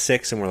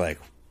 7-6, and we're like,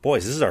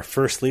 boys, this is our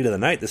first lead of the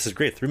night. This is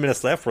great. 3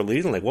 minutes left. We're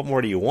leading. Like, what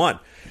more do you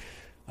want?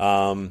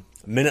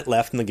 Minute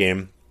left in the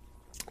game.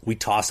 We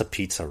toss a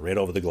pizza right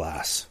over the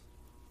glass.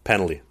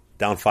 Penalty.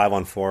 Down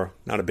 5-on-4.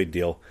 Not a big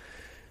deal.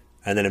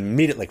 And then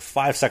immediately, like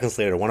 5 seconds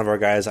later, one of our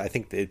guys, I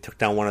think they took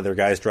down one of their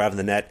guys driving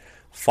the net,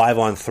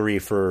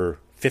 5-on-3 for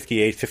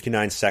 58,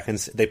 59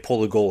 seconds. They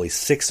pull the goalie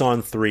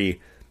 6-on-3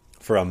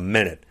 for a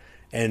minute.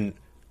 And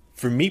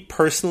for me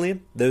personally,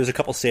 there was a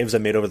couple saves I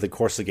made over the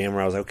course of the game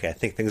where I was like, okay, I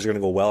think things are going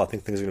to go well. I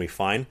think things are going to be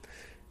fine.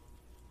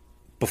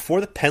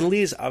 Before the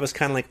penalties, I was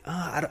kind of like,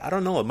 I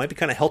don't know. It might be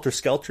kind of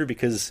helter-skelter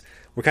because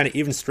we're kind of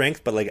even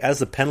strength. But like as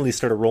the penalties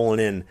started rolling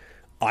in,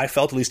 I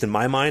felt, at least in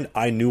my mind,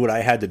 I knew what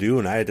I had to do,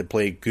 and I had to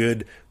play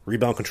good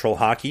rebound control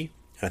hockey.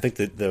 And I think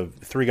the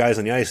three guys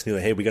on the ice knew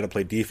that, hey, we got to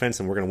play defense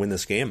and we're going to win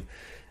this game.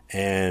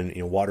 And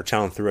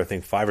Watertown threw I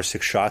think 5 or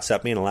 6 shots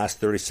at me in the last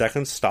 30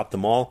 seconds, stopped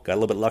them all. Got a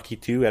little bit lucky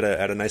too. Had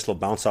a nice little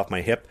bounce off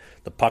my hip.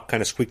 The puck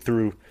kind of squeaked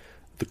through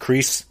the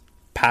crease,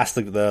 past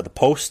the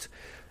post,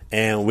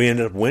 and we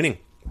ended up winning.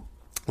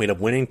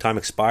 Time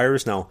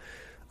expires now.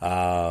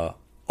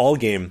 All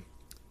game,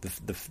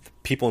 the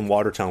people in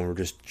Watertown were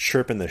just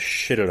chirping the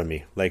shit out of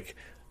me. Like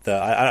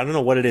I don't know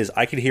what it is.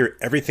 I could hear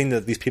everything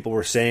that these people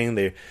were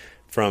saying.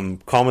 From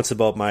comments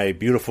about my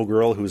beautiful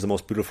girl, who's the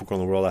most beautiful girl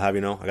in the world. I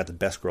got the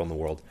best girl in the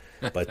world.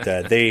 But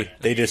they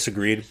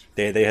disagreed.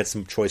 They had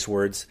some choice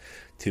words.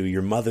 To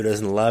your mother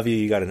doesn't love you.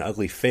 You got an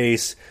ugly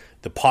face.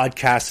 The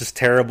podcast is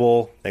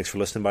terrible. Thanks for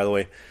listening, by the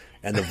way.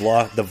 And the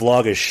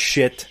vlog is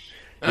shit.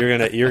 You're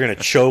gonna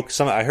choke.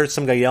 I heard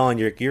some guy yelling,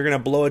 "You're gonna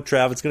blow it,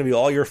 Trav. It's gonna be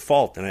all your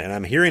fault." And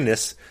I'm hearing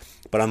this,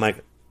 but I'm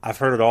like, I've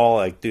heard it all.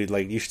 Like, dude,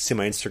 like you should see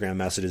my Instagram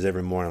messages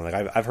every morning.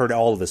 Like I've heard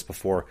all of this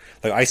before.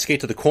 Like I skate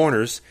to the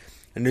corners.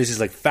 And there's these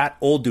like fat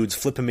old dudes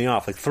flipping me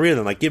off, like 3 of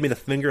them, like give me the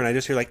finger, and I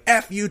just hear like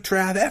 "F you,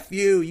 Trav, F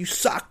you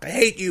suck, I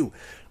hate you."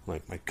 I'm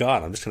like, my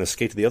God, I'm just gonna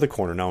skate to the other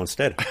corner now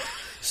instead.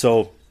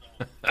 So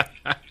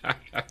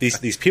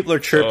these people are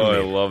chirping me.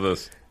 I love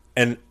this.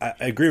 And I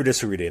agree or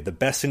disagree, Dave. The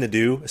best thing to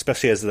do,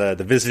 especially as the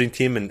visiting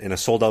team in a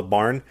sold out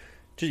barn,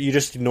 you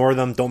just ignore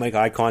them, don't make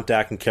eye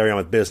contact, and carry on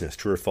with business.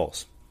 True or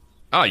false?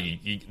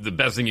 The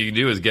best thing you can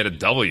do is get a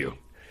W.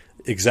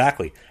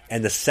 Exactly.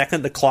 And the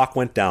second the clock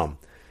went down,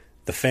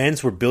 the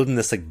fans were building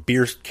this like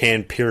beer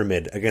can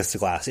pyramid against the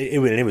glass. It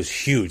was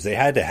huge. They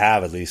had to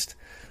have at least,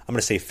 I'm going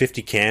to say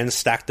 50 cans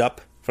stacked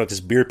up for like this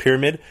beer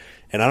pyramid.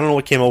 And I don't know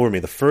what came over me.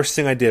 The first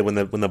thing I did when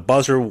the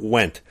buzzer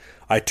went,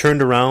 I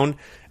turned around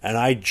and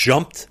I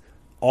jumped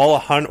all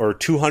 100 or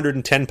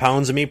 210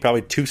 pounds of me,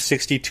 probably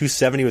 260,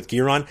 270 with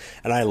gear on,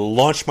 and I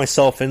launched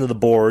myself into the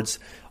boards.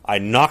 I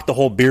knocked the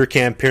whole beer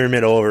can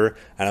pyramid over,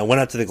 and I went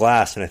up to the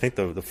glass. And I think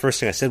the first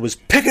thing I said was,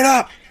 "Pick it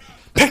up!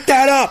 Pick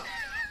that up!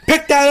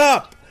 Pick that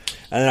up!"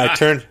 And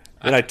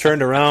then I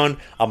turned around.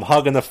 I'm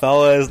hugging the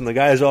fellas, and the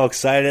guys are all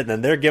excited. And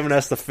then they're giving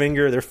us the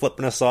finger. They're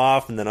flipping us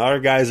off. And then our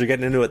guys are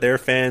getting into it. Their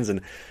fans,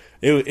 and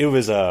it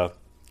was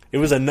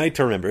a night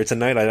to remember. It's a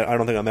night I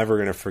don't think I'm ever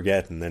going to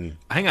forget. And then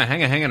hang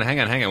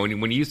on.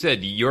 When you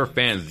said your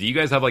fans, do you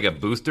guys have like a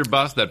booster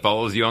bus that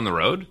follows you on the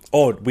road?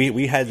 Oh,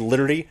 we had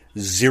literally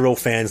 0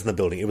 fans in the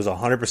building. It was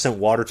 100%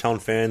 Watertown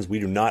fans. We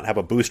do not have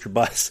a booster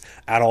bus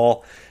at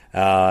all.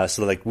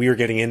 So like we were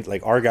getting in,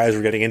 like our guys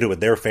were getting into it with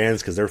their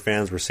fans because their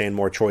fans were saying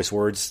more choice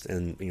words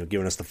and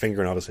giving us the finger,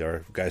 and obviously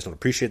our guys don't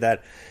appreciate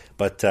that.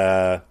 But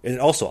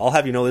and also I'll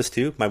have you know this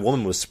too. My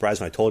woman was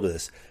surprised when I told her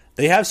this.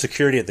 They have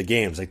security at the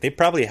games. Like they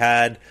probably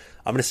had,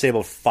 I'm going to say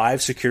about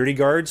 5 security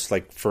guards,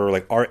 like for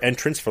like our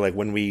entrance for like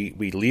when we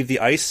leave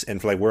the ice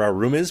and for like where our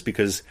room is,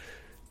 because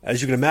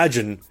as you can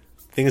imagine,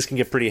 things can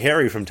get pretty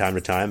hairy from time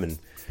to time, and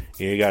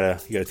you gotta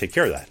take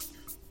care of that.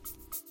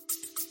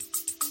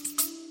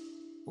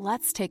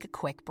 Let's take a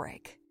quick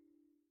break.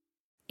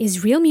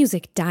 Is real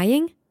music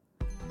dying?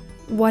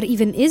 What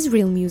even is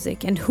real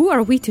music, and who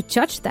are we to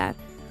judge that?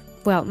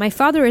 Well, my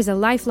father is a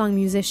lifelong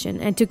musician,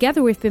 and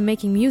together we've been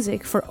making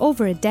music for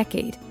over a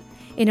decade.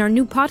 In our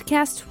new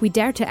podcast, we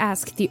dare to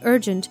ask the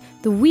urgent,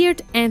 the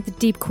weird, and the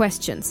deep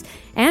questions,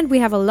 and we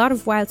have a lot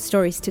of wild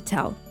stories to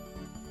tell.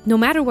 No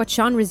matter what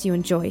genres you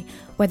enjoy,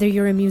 whether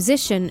you're a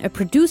musician, a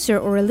producer,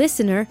 or a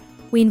listener,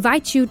 we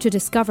invite you to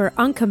discover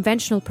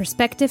unconventional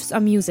perspectives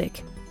on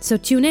music. So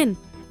tune in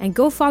and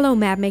go follow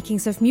Mad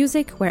Makings of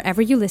Music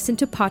wherever you listen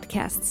to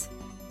podcasts.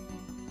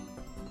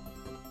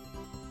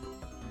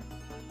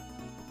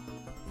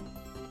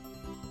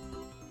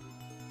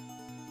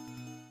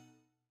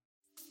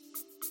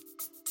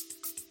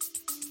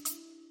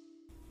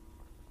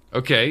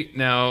 Okay,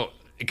 now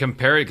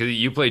compare it, because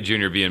you played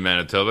Junior B in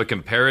Manitoba.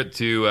 Compare it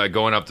to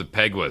going up to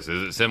Peguis. Is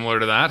it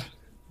similar to that?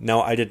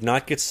 No, I did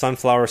not get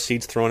sunflower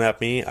seeds thrown at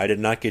me. I did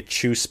not get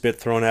chew spit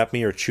thrown at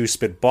me or chew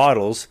spit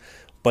bottles.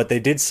 But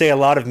they did say a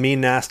lot of mean,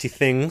 nasty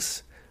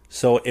things.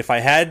 So if I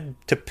had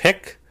to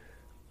pick,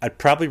 I'd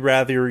probably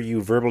rather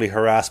you verbally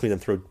harass me than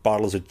throw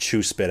bottles of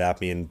chew spit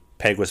at me in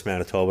Peguis,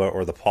 Manitoba,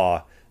 or the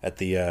Paw at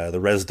the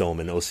Res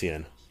Dome in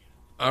OCN.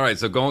 All right,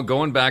 so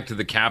going back to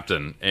the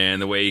captain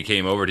and the way he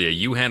came over to you,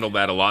 you handled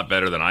that a lot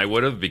better than I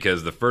would have,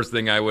 because the first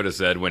thing I would have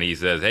said when he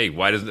says, "Hey,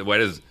 why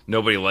does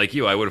nobody like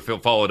you?" I would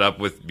have followed up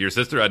with, "Your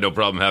sister had no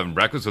problem having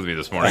breakfast with me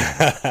this morning."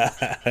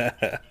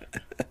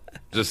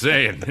 Just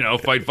saying,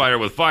 fight fire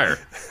with fire.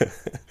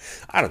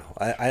 I don't know.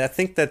 I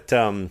think that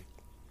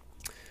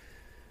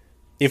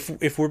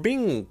if we're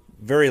being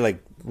very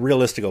like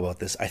realistic about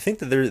this, I think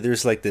that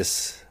there's like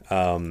this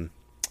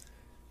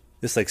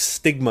like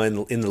stigma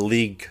in the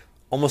league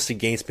almost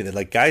against me, that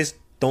like guys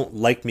don't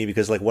like me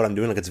because like what I'm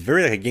doing, like it's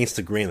very like against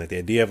the grain. Like the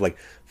idea of like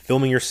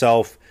filming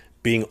yourself,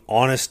 being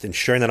honest, and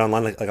sharing that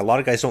online. Like a lot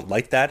of guys don't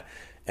like that,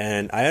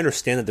 and I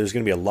understand that there's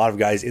going to be a lot of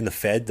guys in the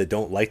Fed that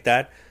don't like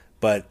that,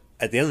 but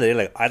at the end of the day,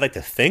 like I'd like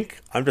to think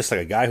I'm just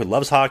like a guy who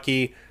loves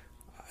hockey.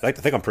 I like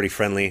to think I'm pretty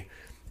friendly,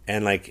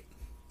 and like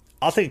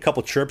I'll take a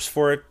couple chirps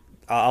for it.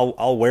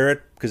 I'll wear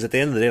it, because at the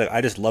end of the day, like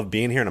I just love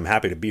being here and I'm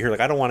happy to be here.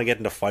 Like I don't want to get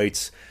into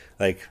fights.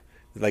 Like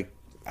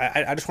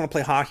I just want to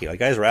play hockey. Like,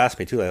 guys were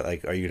asking me too,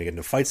 like, are you going to get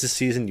into fights this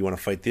season? Do you want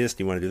to fight this?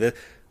 Do you want to do this?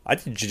 I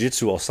did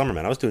jiu-jitsu all summer,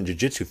 man. I was doing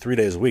jiu-jitsu 3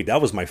 days a week.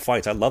 That was my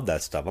fights. I love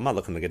that stuff. I'm not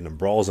looking to get into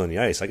brawls on the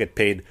ice. I get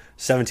paid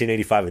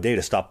 $17.85 a day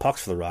to stop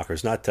pucks for the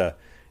Rockers, not to,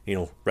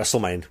 wrestle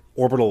my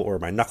orbital or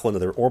my knuckle into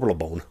their orbital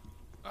bone.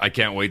 I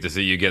can't wait to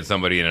see you get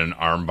somebody in an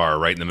arm bar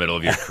right in the middle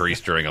of your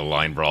crease during a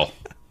line brawl.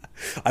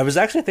 I was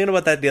actually thinking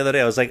about that the other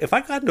day. I was like, if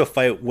I got into a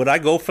fight, would I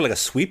go for like a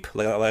sweep?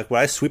 Like would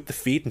I sweep the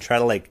feet and try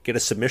to like get a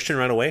submission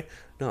right away?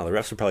 No, the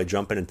refs would probably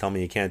jump in and tell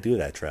me you can't do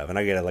that, Trav, and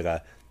I get like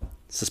a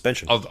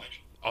suspension.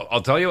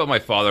 I'll tell you what my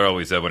father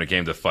always said when it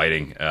came to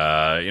fighting. When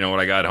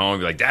I got home,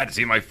 he'd be like, Dad,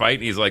 see my fight?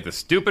 And he's like, the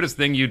stupidest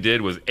thing you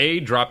did was A,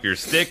 drop your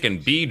stick,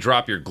 and B,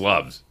 drop your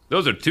gloves.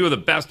 Those are two of the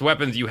best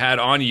weapons you had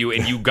on you,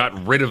 and you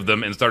got rid of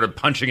them and started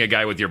punching a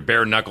guy with your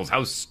bare knuckles.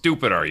 How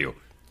stupid are you?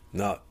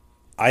 No,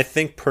 I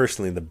think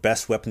personally the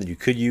best weapon that you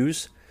could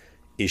use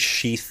is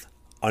sheath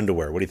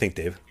underwear. What do you think,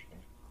 Dave?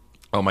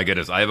 Oh my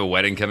goodness, I have a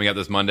wedding coming up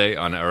this Monday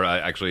on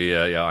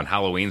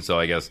Halloween. So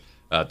I guess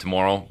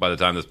tomorrow, by the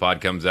time this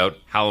pod comes out,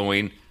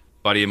 Halloween.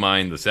 Buddy of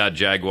mine, the Sad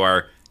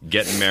Jaguar,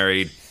 getting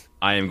married.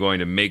 I am going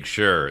to make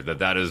sure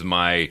that is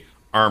my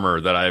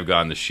armor that I have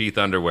got in the sheath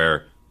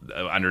underwear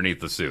underneath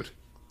the suit.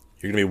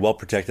 You're going to be well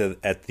protected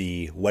at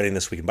the wedding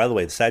this week. And by the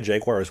way, the Sad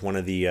Jaguar is one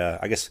of the,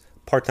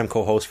 part-time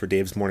co-hosts for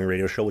Dave's morning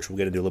radio show, which we'll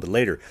get into a little bit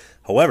later.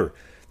 However,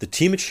 the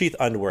team at Sheath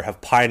Underwear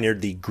have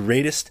pioneered the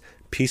greatest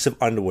piece of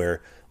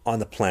underwear on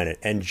the planet.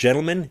 And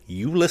gentlemen,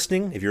 you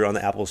listening, if you're on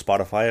the Apple or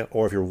Spotify,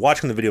 or if you're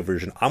watching the video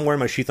version, I'm wearing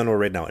my Sheath Underwear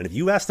right now. And if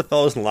you ask the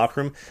fellas in the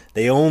locker room,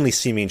 they only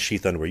see me in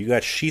Sheath Underwear. You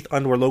got Sheath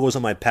Underwear logos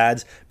on my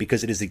pads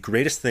because it is the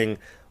greatest thing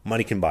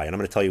money can buy. And I'm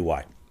going to tell you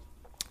why.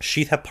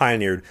 Sheath have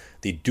pioneered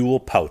the dual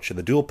pouch. And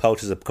the dual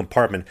pouch is a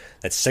compartment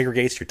that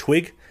segregates your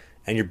twig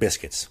and your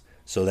biscuits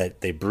so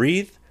that they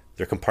breathe,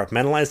 they're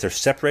compartmentalized, they're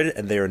separated,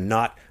 and they are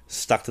not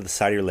stuck to the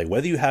side of your leg.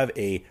 Whether you have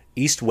a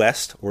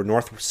east-west or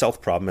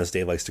north-south problem, as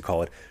Dave likes to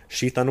call it,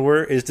 Sheath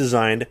Underwear is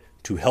designed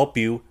to help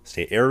you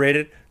stay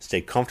aerated,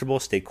 stay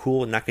comfortable, stay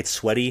cool, and not get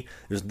sweaty.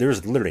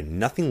 There's literally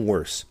nothing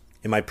worse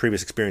in my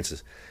previous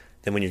experiences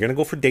than when you're going to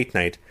go for date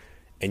night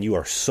and you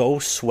are so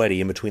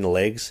sweaty in between the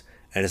legs,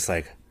 and it's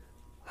like,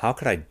 how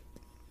could I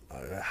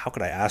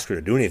ask her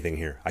to do anything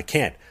here? I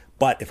can't.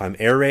 But if I'm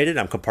aerated,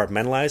 I'm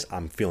compartmentalized,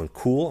 I'm feeling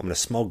cool, I'm going to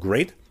smell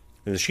great,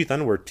 and the Sheath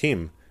Underwear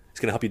team is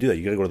going to help you do that.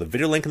 You got to go to the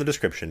video link in the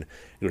description.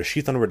 You go to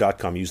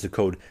sheathunderwear.com. Use the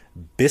code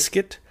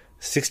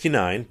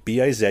BISKIT69,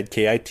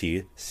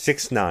 BIZKIT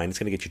 69. It's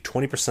going to get you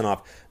 20%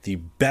 off the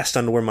best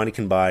underwear money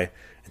can buy.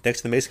 And thanks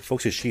to the amazing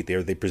folks at Sheath. They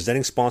are the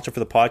presenting sponsor for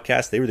the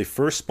podcast. They were the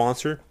first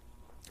sponsor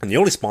and the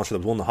only sponsor that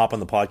was willing to hop on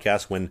the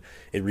podcast when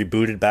it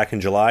rebooted back in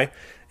July.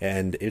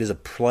 And it is a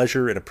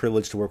pleasure and a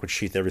privilege to work with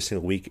Sheath every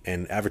single week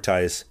and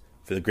advertise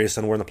for the greatest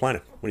underwear on the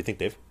planet. What do you think,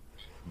 Dave?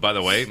 By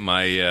the way,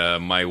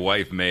 my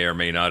wife may or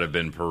may not have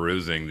been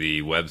perusing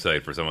the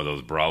website for some of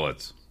those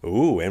bralettes.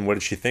 Ooh, and what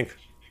did she think?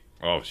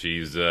 Oh,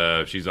 she's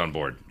on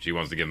board. She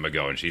wants to give them a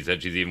go, and she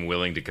said she's even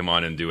willing to come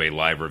on and do a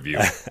live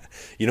review.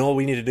 You know what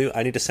we need to do?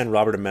 I need to send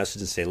Robert a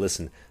message and say,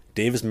 listen,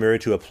 Dave is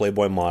married to a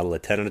Playboy model, a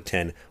 10 out of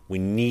 10. We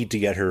need to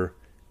get her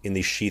in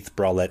the sheath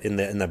bralette,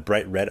 in the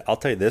bright red. I'll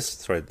tell you this.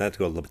 Sorry, not to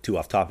go a little bit too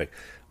off topic.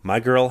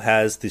 My girl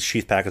has the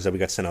sheath package that we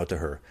got sent out to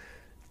her.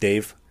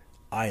 Dave,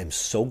 I am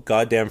so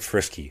goddamn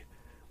frisky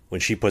when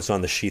she puts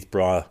on the sheath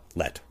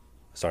bralette.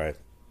 Sorry,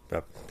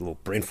 a little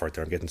brain fart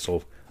there. I'm getting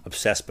so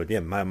obsessed. But yeah,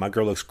 my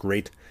girl looks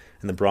great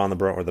in the bra and the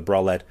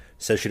bralette.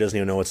 Says she doesn't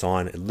even know it's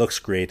on. It looks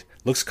great.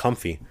 Looks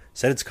comfy.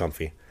 Said it's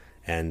comfy.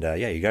 And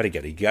yeah, you got to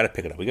get it. You got to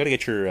pick it up. We got to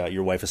get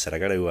your wife a set.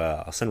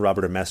 I'll send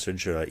Robert a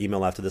message,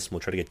 email after this, and we'll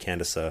try to get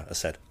Candace a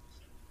set.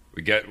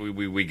 We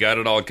got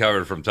it all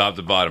covered from top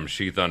to bottom.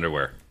 Sheath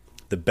Underwear,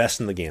 the best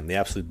in the game, the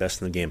absolute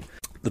best in the game.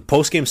 The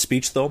post game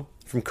speech though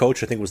from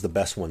Coach, I think was the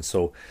best one.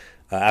 So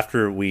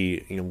after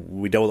we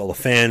dealt with all the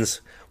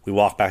fans, we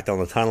walk back down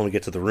the tunnel. We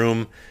get to the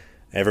room.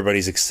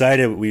 Everybody's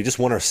excited. We just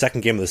won our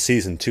second game of the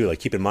season too. Like,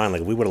 keep in mind,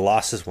 like, if we would have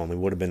lost this one, we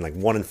would have been like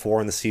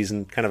 1-4 in the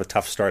season. Kind of a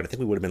tough start. I think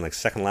we would have been like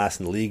second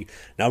last in the league.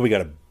 Now we got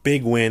a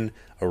big win,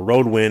 a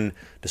road win,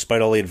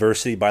 despite all the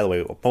adversity. By the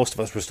way, most of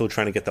us were still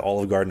trying to get the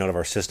Olive Garden out of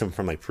our system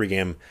from like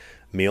pregame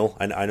meal.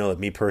 I know that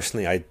me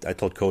personally, I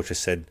told Coach, I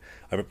said,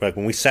 like,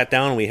 when we sat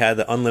down and we had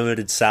the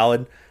unlimited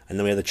salad and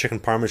then we had the chicken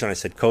parmesan, I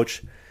said,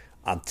 Coach,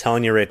 I'm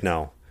telling you right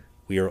now,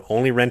 we are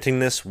only renting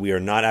this. We are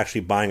not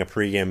actually buying a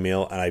pregame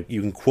meal, and you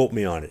can quote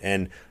me on it.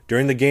 And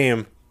during the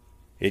game,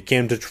 it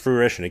came to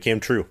fruition. It came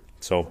true.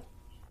 So,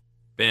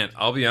 man,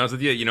 I'll be honest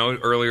with you. You know,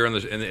 earlier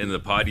in the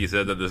pod, you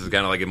said that this is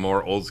kind of like a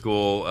more old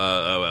school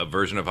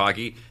version of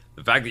hockey.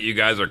 The fact that you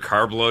guys are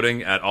carb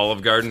loading at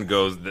Olive Garden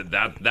goes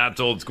that's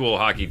old school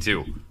hockey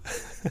too.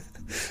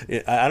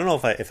 I don't know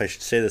if I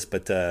should say this,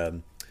 but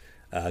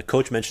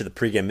Coach mentioned the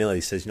pregame meal.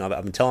 He says,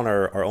 I've been telling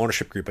our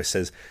ownership group, I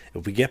says,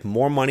 if we get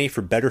more money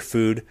for better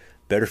food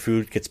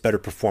gets better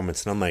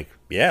performance. And I'm like,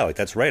 yeah, like,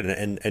 that's right.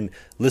 And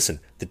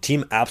listen, the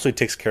team absolutely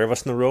takes care of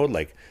us on the road.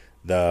 Like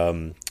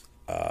the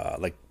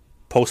like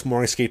post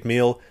morning skate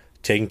meal,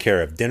 taken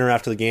care of. Dinner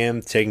after the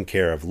game, taken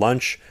care of.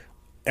 Lunch,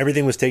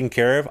 everything was taken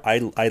care of.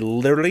 I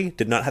literally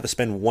did not have to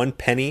spend one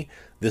penny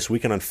this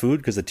weekend on food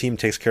because the team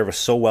takes care of us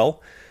so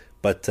well.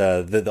 But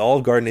the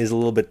Olive Garden is a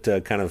little bit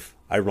kind of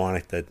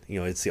ironic that,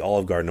 it's the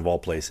Olive Garden of all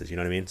places. You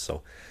know what I mean?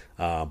 So,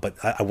 but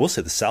I will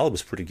say the salad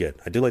was pretty good.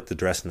 I do like the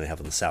dressing they have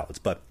on the salads.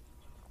 But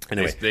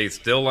anyway. They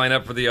still line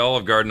up for the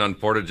Olive Garden on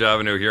Portage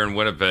Avenue here in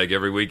Winnipeg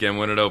every weekend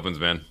when it opens,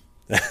 man.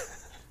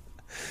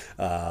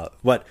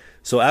 But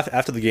so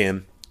after the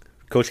game,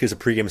 Coach gives a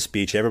pregame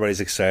speech. Everybody's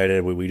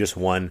excited. We just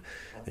won.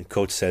 And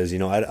Coach says, I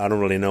don't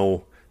really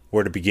know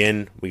where to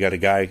begin. We got a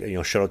guy,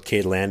 shout out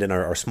Cade Landon,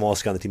 our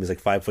smallest guy on the team. He's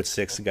like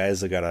 5'6". The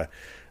guys that got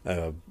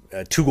a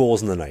 2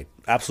 goals in the night.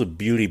 Absolute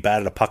beauty.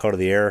 Batted a puck out of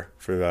the air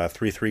for a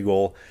 3-3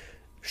 goal.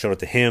 Shout out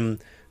to him.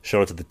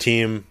 Shout out to the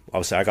team.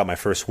 Obviously, I got my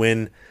first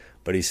win.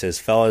 But he says,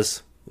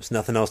 fellas, there's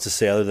nothing else to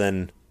say other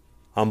than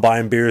I'm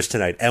buying beers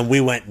tonight. And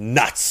we went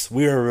nuts.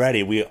 We were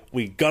ready.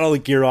 We got all the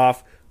gear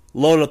off,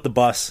 loaded up the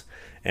bus,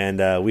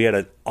 and we had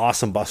an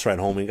awesome bus ride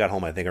home. We got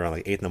home, I think, around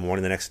like 8 in the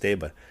morning the next day.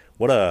 But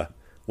what a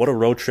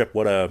road trip.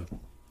 What a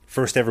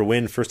first ever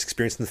win, first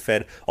experience in the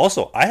Fed.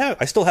 Also,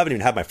 I still haven't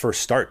even had my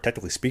first start,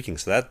 technically speaking,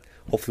 so that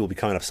hopefully will be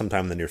coming up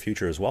sometime in the near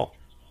future as well.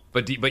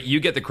 But you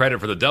get the credit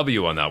for the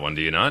W on that one,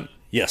 do you not?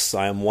 Yes,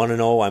 I am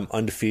 1-0. I'm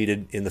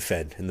undefeated in the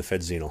Fed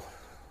Zenal.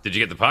 Did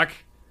you get the puck?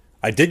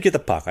 I did get the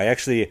puck. I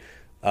actually,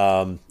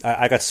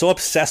 I got so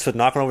obsessed with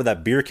knocking over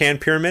that beer can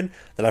pyramid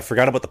that I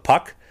forgot about the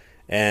puck.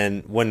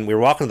 And when we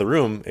were walking to the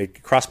room,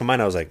 it crossed my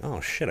mind. I was like,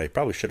 oh shit, I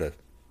probably should have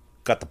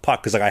got the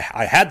puck. Because like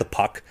I had the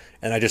puck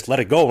and I just let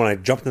it go when I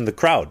jumped in the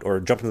crowd or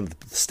jumped in the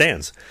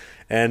stands.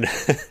 And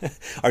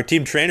our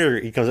team trainer,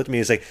 he comes up to me,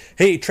 he's like,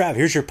 hey Trav,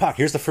 here's your puck.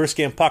 Here's the first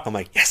game puck. I'm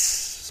like, yes.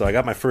 So I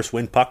got my first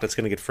win puck that's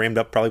going to get framed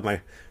up, probably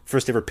my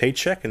first ever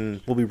paycheck,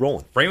 and we'll be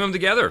rolling. Frame them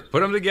together. Put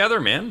them together,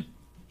 man.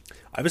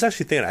 I was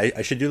actually thinking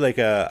I should do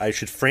I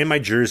should frame my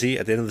jersey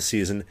at the end of the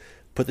season,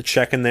 put the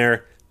check in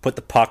there, put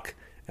the puck,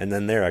 and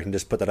then I can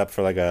just put that up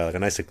for like a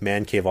nice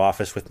man cave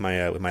office with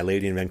my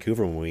lady in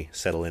Vancouver when we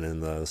settle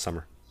in the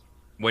summer.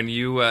 When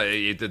you,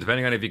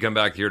 depending on if you come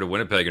back here to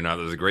Winnipeg or not,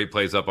 there's a great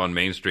place up on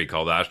Main Street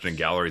called Ashton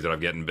Galleries that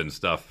I've been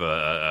stuff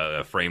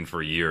framed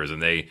for years,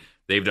 and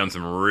they've done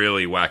some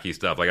really wacky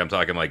stuff. Like I'm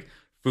talking like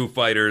Foo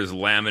Fighters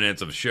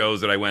laminates of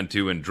shows that I went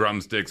to, and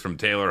drumsticks from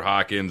Taylor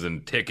Hawkins,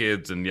 and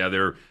tickets, and yeah,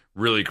 they're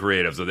really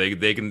creative. So they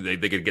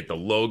could get the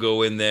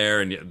logo in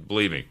there, and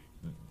believe me,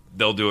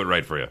 they'll do it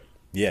right for you.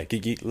 Yeah,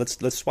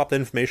 let's swap the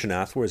information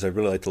afterwards. I'd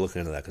really like to look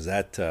into that because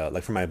that,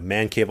 like for my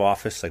man cave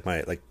office, like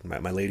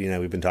my lady and I,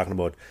 we've been talking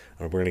about,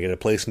 we're going to get a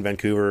place in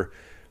Vancouver,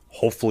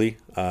 hopefully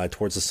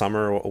towards the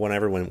summer or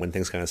whenever, when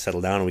things kind of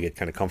settle down and we get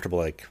kind of comfortable,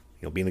 like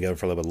being together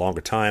for a little bit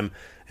longer time.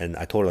 And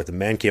I told her like the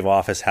man cave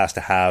office has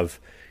to have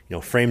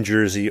framed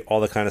jersey,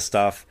 all that kind of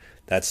stuff.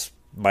 That's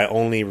my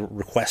only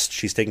request.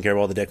 She's taking care of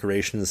all the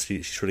decorations.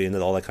 She's really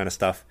into all that kind of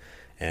stuff.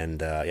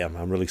 And yeah,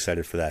 I'm really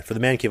excited for that, for the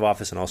man cave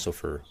office, and also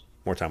for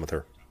more time with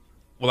her.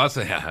 Well,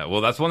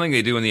 that's one thing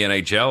they do in the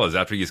NHL is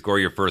after you score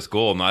your first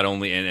goal, not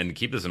only and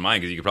keep this in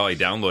mind because you could probably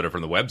download it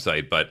from the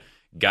website, but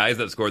guys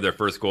that scored their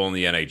first goal in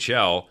the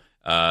NHL,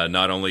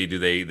 not only do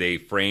they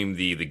frame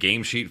the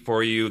game sheet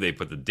for you, they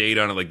put the date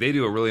on it. Like they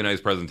do a really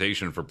nice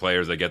presentation for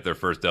players that get their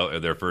first goal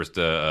in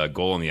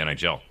the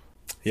NHL.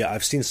 Yeah,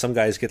 I've seen some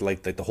guys get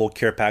like the whole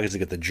care package. They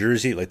get the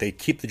jersey, like they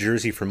keep the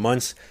jersey for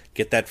months,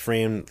 get that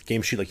framed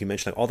game sheet, like you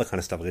mentioned, like all that kind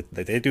of stuff. Like,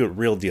 they do it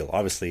real deal.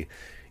 Obviously,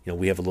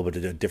 we have a little bit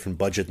of a different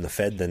budget in the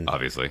Fed than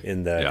obviously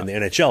in the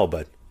NHL,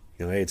 but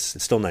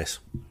it's still nice.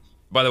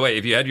 By the way,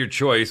 if you had your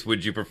choice,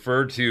 would you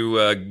prefer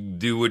to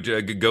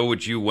go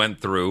what you went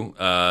through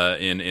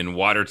in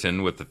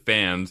Waterton with the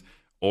fans,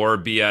 or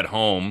be at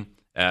home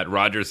at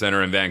Rogers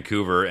Centre in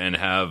Vancouver and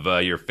have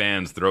your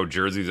fans throw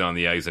jerseys on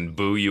the ice and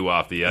boo you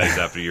off the ice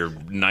after your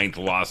 9th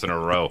loss in a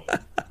row?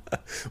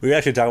 We were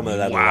actually talking about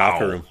that in the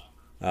locker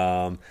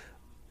room.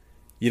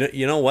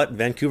 You know what?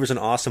 Vancouver's an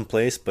awesome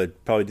place,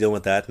 but probably dealing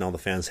with that and all the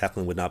fans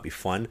heckling would not be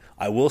fun.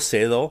 I will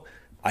say, though,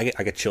 I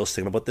get chills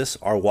thinking about this.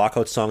 Our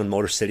walkout song in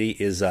Motor City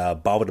is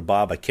Ba With Da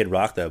Ba by Kid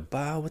Rock. The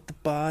Ba With Da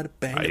Ba,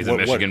 bang. He's a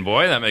Michigan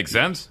boy. That makes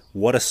sense.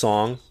 What a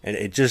song. And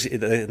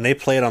and they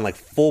play it on like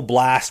full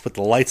blast with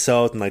the lights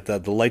out and like the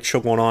light show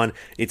going on.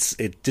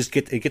 It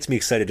gets me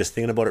excited just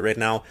thinking about it right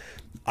now.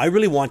 I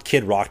really want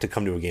Kid Rock to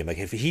come to a game. Like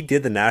if he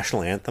did the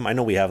national anthem, I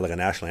know we have like a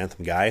national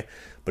anthem guy,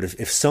 but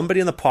if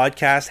somebody on the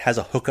podcast has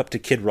a hookup to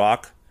Kid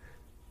Rock,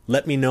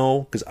 let me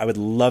know, because I would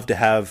love to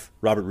have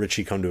Robert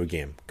Ritchie come to a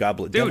game. God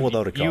bless. Devil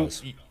without a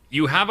cause.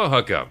 You have a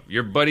hookup.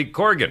 Your buddy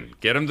Corgan.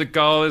 Get him to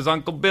call his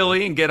Uncle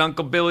Billy and get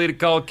Uncle Billy to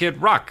call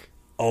Kid Rock.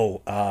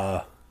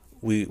 Oh,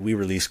 we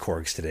released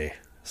Corgs today.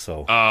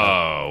 So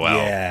well.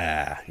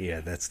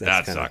 Yeah, that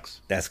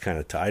sucks. That's kind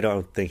of tough. I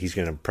don't think he's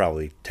going to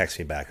probably text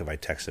me back if I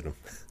texted him.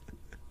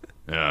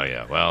 Oh,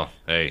 yeah. Well,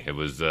 hey, it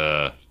was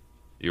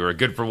you were a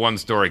good for one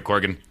story,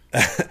 Corgan.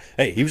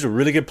 Hey, he was a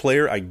really good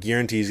player. I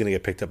guarantee he's going to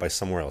get picked up by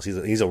somewhere else.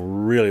 He's a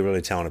really,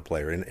 really talented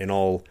player in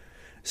all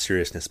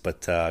seriousness.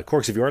 But,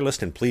 Corks, if you are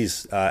listening,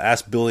 please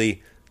ask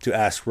Billy to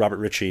ask Robert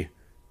Ritchie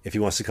if he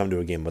wants to come to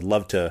a game. I'd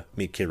love to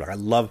meet Kid Rock. I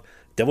love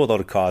Devil Without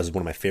a Cause is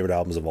one of my favorite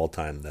albums of all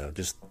time.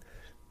 Just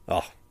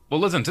Oh, Well,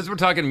 listen, since we're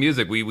talking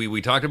music,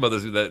 we talked about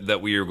this,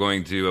 that we are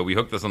going to, we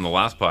hooked this on the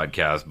last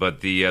podcast,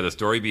 but the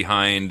story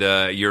behind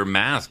your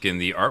mask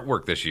and the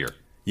artwork this year.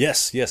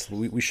 yes.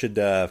 We should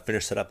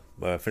finish that up.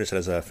 Finish it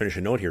as a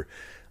finishing note here.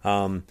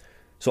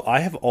 So I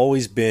have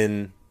always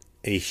been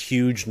a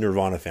huge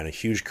Nirvana fan, a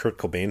huge Kurt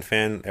Cobain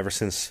fan ever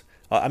since.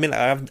 I mean,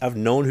 I've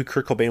known who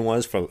Kurt Cobain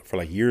was for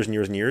like years and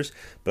years and years,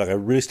 but like I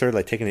really started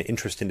like taking an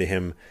interest into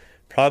him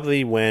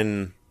probably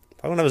when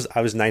I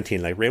was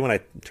 19, like right when I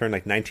turned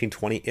like 19,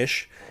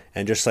 20-ish,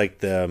 and just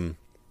like I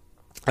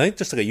think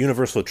just like a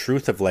universal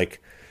truth of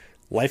like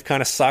life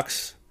kind of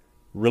sucks,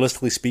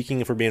 realistically speaking,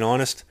 if we're being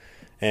honest.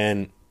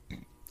 And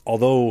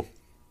although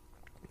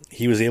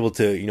he was able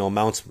to,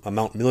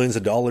 amount millions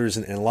of dollars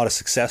and a lot of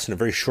success in a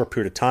very short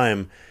period of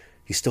time,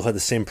 he still had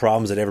the same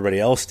problems that everybody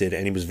else did,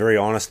 and he was very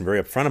honest and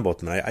very upfront about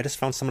them. And I just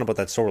found something about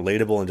that so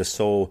relatable and just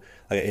so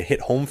like, it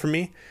hit home for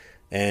me.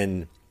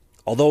 And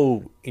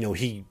although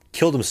he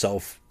killed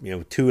himself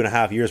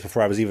 2.5 years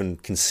before I was even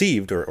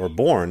conceived or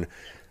born,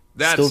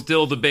 That's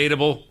still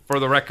debatable, for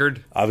the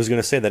record. I was going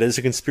to say that is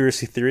a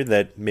conspiracy theory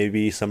that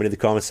maybe somebody in the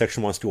comment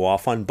section wants to go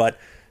off on, but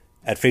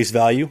at face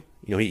value,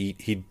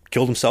 he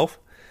killed himself,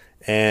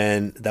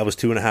 and that was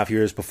 2.5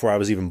 years before I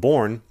was even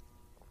born.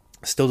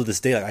 Still to this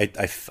day,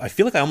 I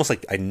feel like I almost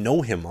like I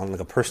know him on like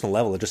a personal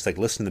level. Just like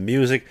listening to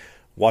music,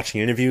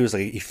 watching interviews,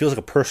 like he feels like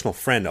a personal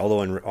friend.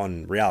 Although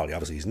on reality,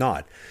 obviously he's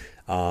not.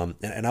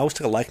 And I always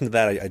took a liking to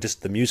that. I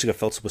just the music I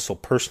felt was so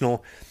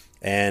personal,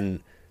 and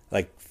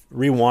like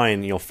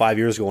rewind, 5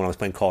 years ago when I was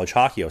playing college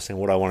hockey, I was saying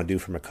what do I want to do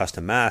for my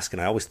custom mask,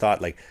 and I always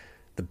thought like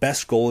the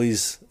best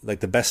goalies,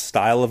 like the best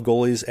style of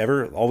goalies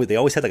ever, they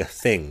always had like a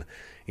thing,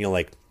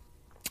 like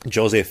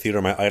Jose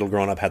Theodore, my idol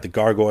growing up, had the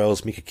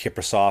gargoyles. Mika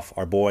Kiprasov,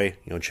 our boy,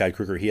 Chad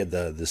Kruger, he had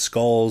the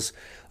skulls.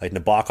 Like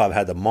Nabokov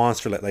had the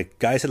monster. Like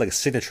guys had like a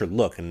signature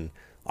look, and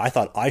I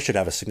thought I should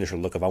have a signature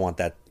look if I want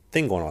that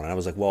thing going on. And I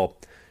was like, well,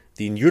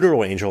 the In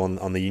Utero Angel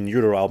on the In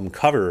Utero album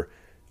cover,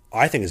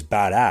 I think is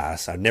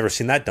badass. I've never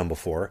seen that done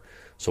before.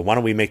 So why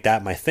don't we make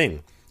that my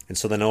thing? And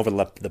so then over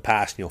the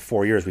past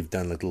 4 years, we've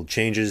done like little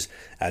changes,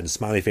 adding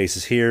smiley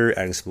faces here,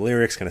 adding some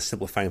lyrics, kind of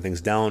simplifying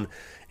things down.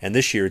 And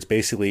this year it's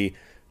basically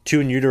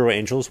 2 In Utero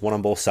Angels, one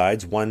on both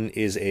sides. One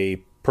is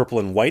a purple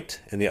and white,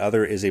 and the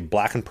other is a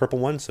black and purple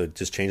one, so it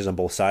just changes on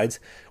both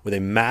sides, with a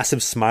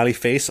massive smiley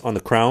face on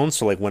the crown.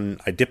 So like when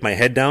I dip my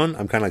head down,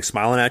 I'm kind of like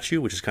smiling at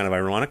you, which is kind of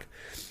ironic.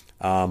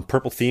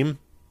 Purple theme,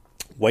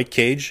 white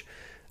cage.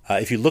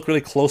 If you look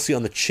really closely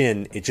on the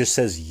chin, it just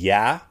says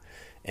yeah,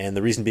 and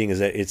the reason being is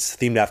that it's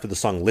themed after the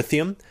song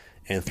Lithium,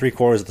 and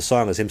 3/4 of the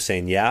song is him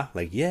saying yeah,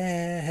 like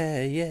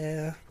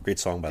yeah. Great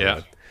song, by the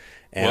way.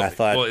 And I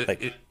thought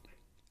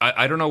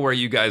I don't know where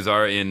you guys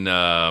are in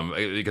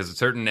because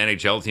certain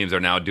NHL teams are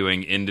now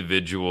doing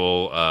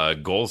individual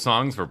goal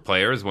songs for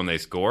players when they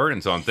score,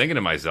 and so I'm thinking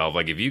to myself,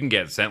 like if you can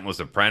get Scentless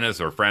Apprentice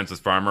or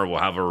Francis Farmer will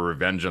have a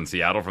Revenge on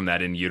Seattle from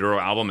that In Utero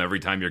album every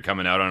time you're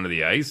coming out onto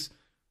the ice,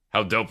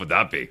 how dope would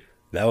that be?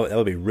 That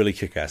would be really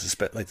kick-ass.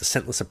 Like the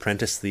Scentless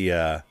Apprentice,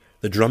 the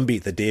drum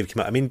beat that Dave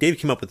came out. I mean, Dave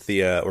came up with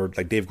or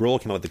like Dave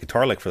Grohl came up with the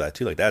guitar lick for that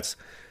too. Like that'd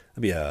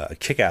be a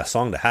kick-ass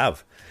song to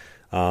have.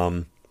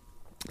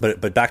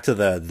 But back to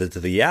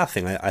the yeah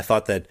thing, I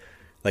thought that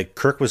like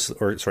Kurt was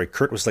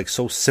like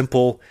so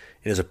simple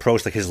in his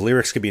approach. Like his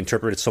lyrics could be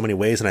interpreted so many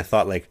ways, and I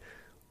thought like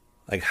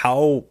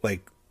how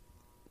like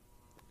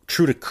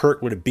true to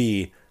Kurt would it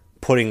be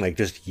putting like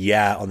just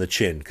yeah on the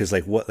chin? Because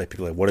like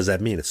people are like, what does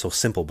that mean? It's so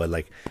simple, but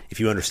like if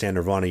you understand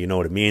Nirvana, you know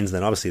what it means. And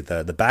then obviously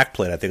the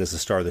backplate I think is the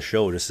star of the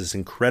show. Just this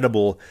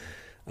incredible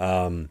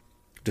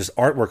just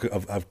artwork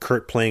of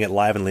Kurt playing at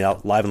Live and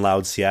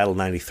Loud Seattle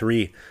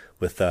 '93.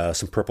 With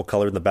some purple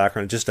color in the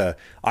background. Just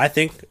I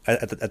think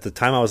at the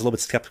time I was a little bit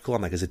skeptical.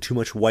 I'm like, is it too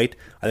much white?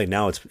 I think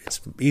now it's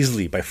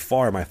easily by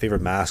far my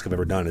favorite mask I've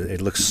ever done. It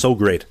looks so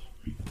great.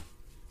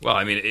 Well,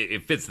 I mean,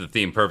 it fits the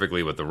theme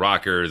perfectly with the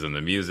rockers and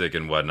the music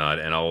and whatnot.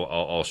 And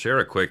I'll share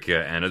a quick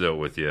anecdote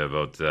with you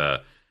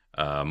about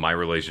my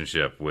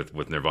relationship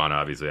with Nirvana.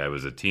 Obviously, I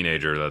was a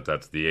teenager.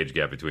 That's the age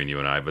gap between you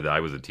and I. But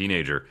I was a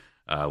teenager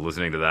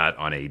listening to that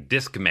on a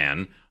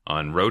Discman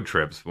on road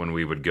trips when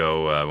we would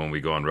go when we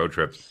go on road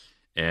trips.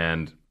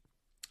 And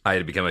I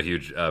had become a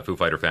huge Foo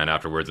Fighter fan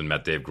afterwards and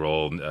met Dave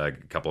Grohl a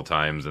couple of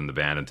times in the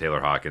band and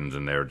Taylor Hawkins,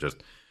 and they're just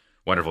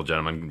wonderful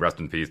gentlemen. Rest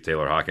in peace,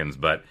 Taylor Hawkins.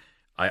 But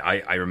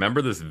I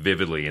remember this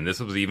vividly, and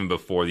this was even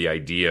before the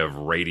idea of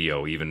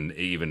radio even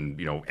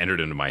entered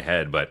into my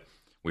head. But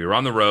we were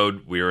on the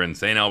road. We were in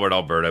St. Albert,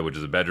 Alberta, which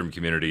is a bedroom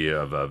community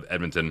of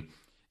Edmonton,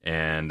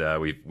 and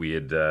we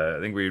had I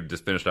think we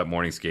just finished up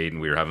morning skate,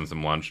 and we were having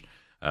some lunch,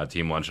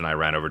 team lunch, and I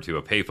ran over to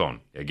a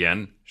payphone.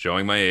 Again,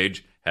 showing my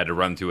age. Had to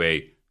run to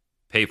a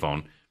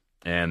payphone,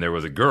 and there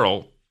was a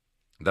girl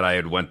that I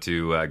had went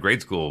to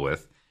grade school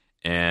with,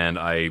 and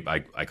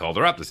I called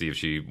her up to see if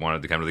she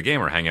wanted to come to the game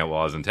or hang out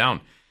while I was in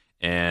town.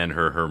 And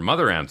her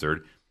mother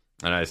answered,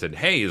 and I said,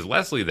 "Hey, is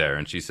Leslie there?"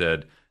 And she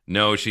said,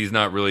 "No, she's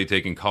not really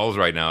taking calls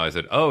right now." I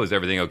said, "Oh, is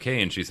everything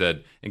okay?" And she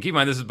said, and keep in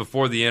mind, this is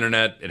before the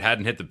internet. It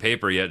hadn't hit the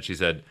paper yet. She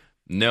said,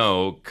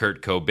 "No,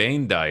 Kurt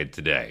Cobain died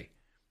today."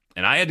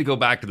 And I had to go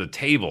back to the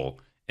table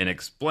and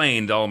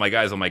explain to all my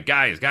guys, I'm like,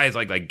 guys,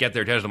 like get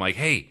their attention. I'm like,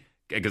 hey,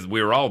 because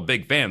we were all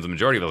big fans, the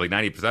majority of us, like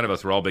 90% of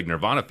us were all big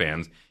Nirvana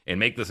fans, and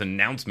make this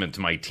announcement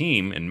to my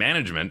team and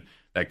management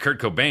that Kurt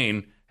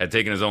Cobain had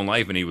taken his own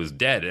life and he was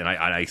dead. And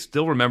I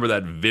still remember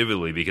that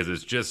vividly because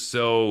it's just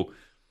so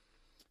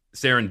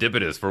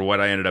serendipitous for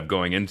what I ended up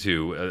going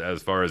into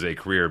as far as a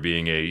career,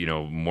 being a, you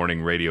know,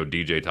 morning radio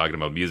DJ talking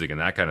about music and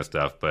that kind of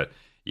stuff. But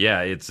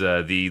yeah, it's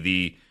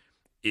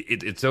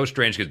it's so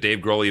strange because Dave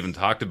Grohl even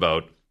talked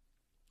about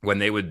when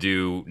they would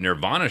do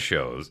Nirvana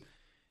shows.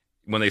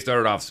 When they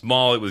started off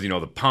small, it was, you know,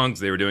 the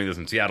punks. They were doing this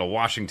in Seattle,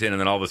 Washington, and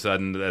then all of a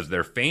sudden, as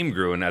their fame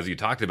grew, and as you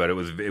talked about, it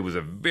was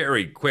a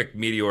very quick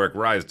meteoric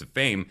rise to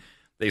fame.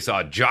 They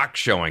saw jocks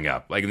showing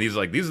up, like, and these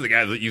are the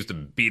guys that used to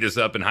beat us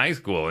up in high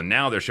school, and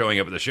now they're showing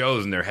up at the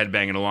shows and they're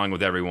headbanging along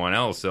with everyone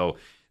else. So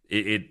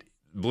it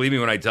believe me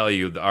when I tell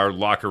you, our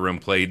locker room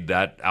played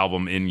that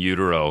album In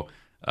Utero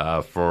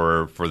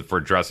for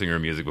dressing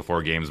room music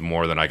before games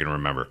more than I can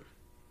remember.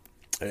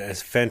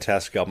 It's a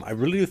fantastic album. I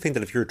really do think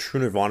that if you're a true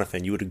Nirvana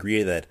fan, you would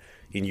agree that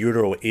In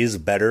Utero is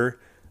better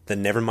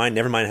than Nevermind.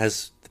 Nevermind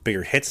has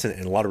bigger hits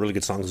and a lot of really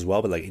good songs as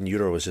well, but like In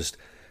Utero was just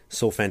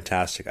so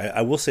fantastic.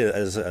 I will say,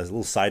 as a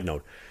little side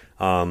note,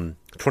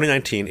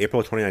 2019, April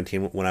of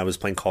 2019, when I was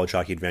playing college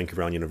hockey at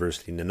Vancouver Island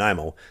University in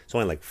Nanaimo, it's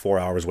only like 4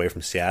 hours away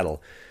from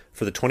Seattle.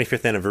 For the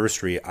 25th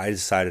anniversary, I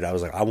decided, I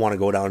was like, I want to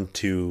go down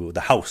to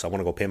the house. I want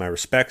to go pay my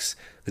respects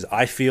because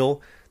I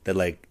feel that,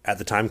 like, at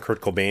the time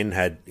Kurt Cobain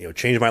had, you know,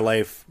 changed my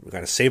life,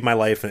 kind of saved my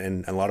life,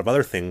 and a lot of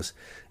other things.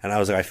 And I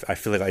was like, I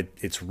feel like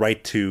it's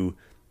right to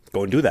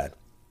go and do that.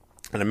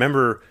 And I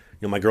remember,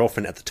 you know, my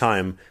girlfriend at the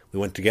time, we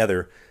went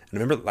together,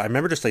 and I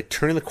remember just like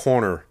turning the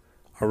corner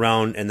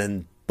around, and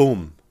then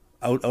boom,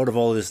 out of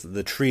all this,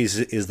 the trees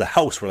is the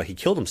house where like he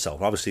killed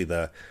himself. Obviously,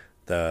 the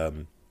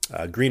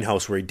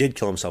greenhouse where he did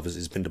kill himself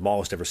has been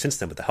demolished ever since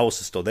then, but the house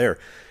is still there.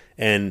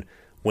 And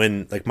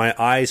when like my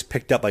eyes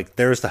picked up, like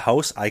there's the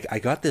house, I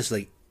got this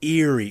like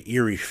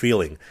eerie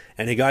feeling,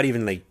 and it got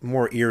even like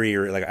more eerie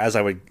like as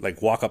I would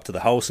like walk up to the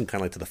house and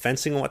kind of like to the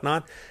fencing and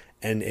whatnot,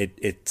 and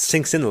it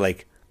sinks into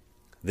like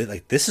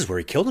this is where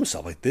he killed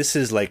himself. Like this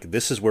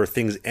is where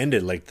things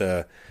ended, like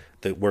the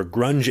where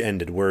grunge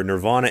ended, where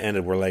Nirvana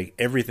ended, where like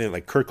everything,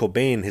 like Kurt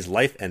Cobain, his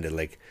life ended.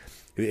 Like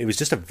it was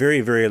just a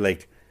very, very,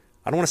 like,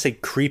 I don't want to say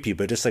creepy,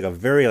 but just like a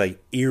very like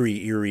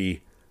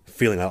eerie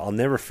feeling. I'll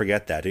never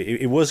forget that.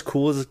 It was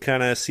cool to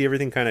kind of see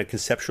everything, kind of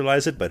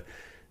conceptualize it, but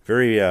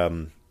very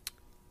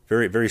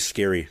very, very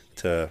scary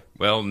to...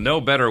 Well, no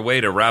better way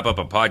to wrap up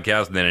a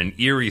podcast than an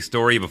eerie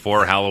story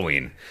before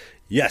Halloween.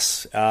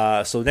 Yes.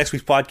 So next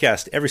week's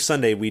podcast, every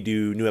Sunday we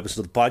do new episodes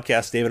of the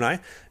podcast, Dave and I.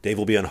 Dave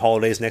will be on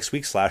holidays next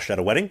week / at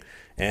a wedding.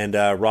 And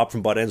Rob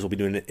from Butt Ends will be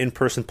doing an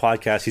in-person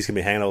podcast. He's going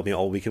to be hanging out with me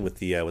all weekend with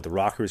the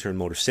Rockers here in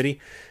Motor City.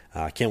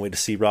 I can't wait to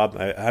see Rob.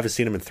 I haven't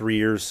seen him in 3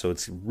 years, so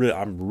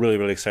I'm really,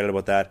 really excited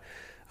about that.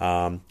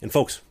 And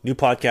folks, new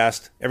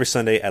podcast every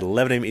Sunday at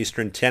 11 a.m.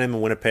 Eastern, 10 a.m.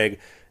 in Winnipeg,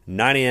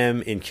 9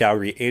 a.m. in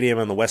Calgary, 8 a.m.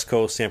 on the West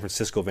Coast, San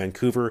Francisco,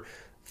 Vancouver,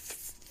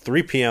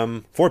 4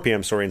 p.m.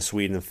 in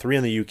Sweden, 3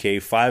 in the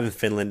UK, 5 in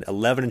Finland,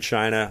 11 in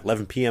China,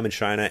 11 p.m. in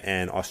China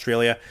and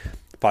Australia.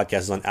 The podcast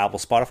is on Apple,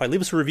 Spotify.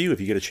 Leave us a review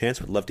if you get a chance.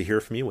 We'd love to hear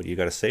from you. What do you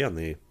got to say on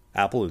the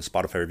Apple and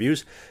Spotify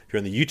reviews? If you're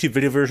on the YouTube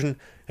video version,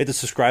 hit the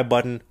subscribe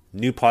button.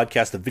 New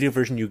podcast, the video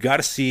version. You got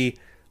to see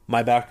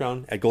my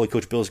background at Goalie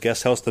Coach Bill's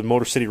guest house, the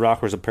Motor City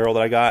Rockers apparel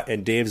that I got,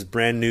 and Dave's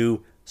brand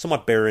new,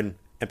 somewhat barren,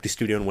 empty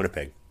studio in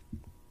Winnipeg.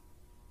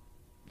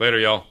 Later,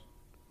 y'all.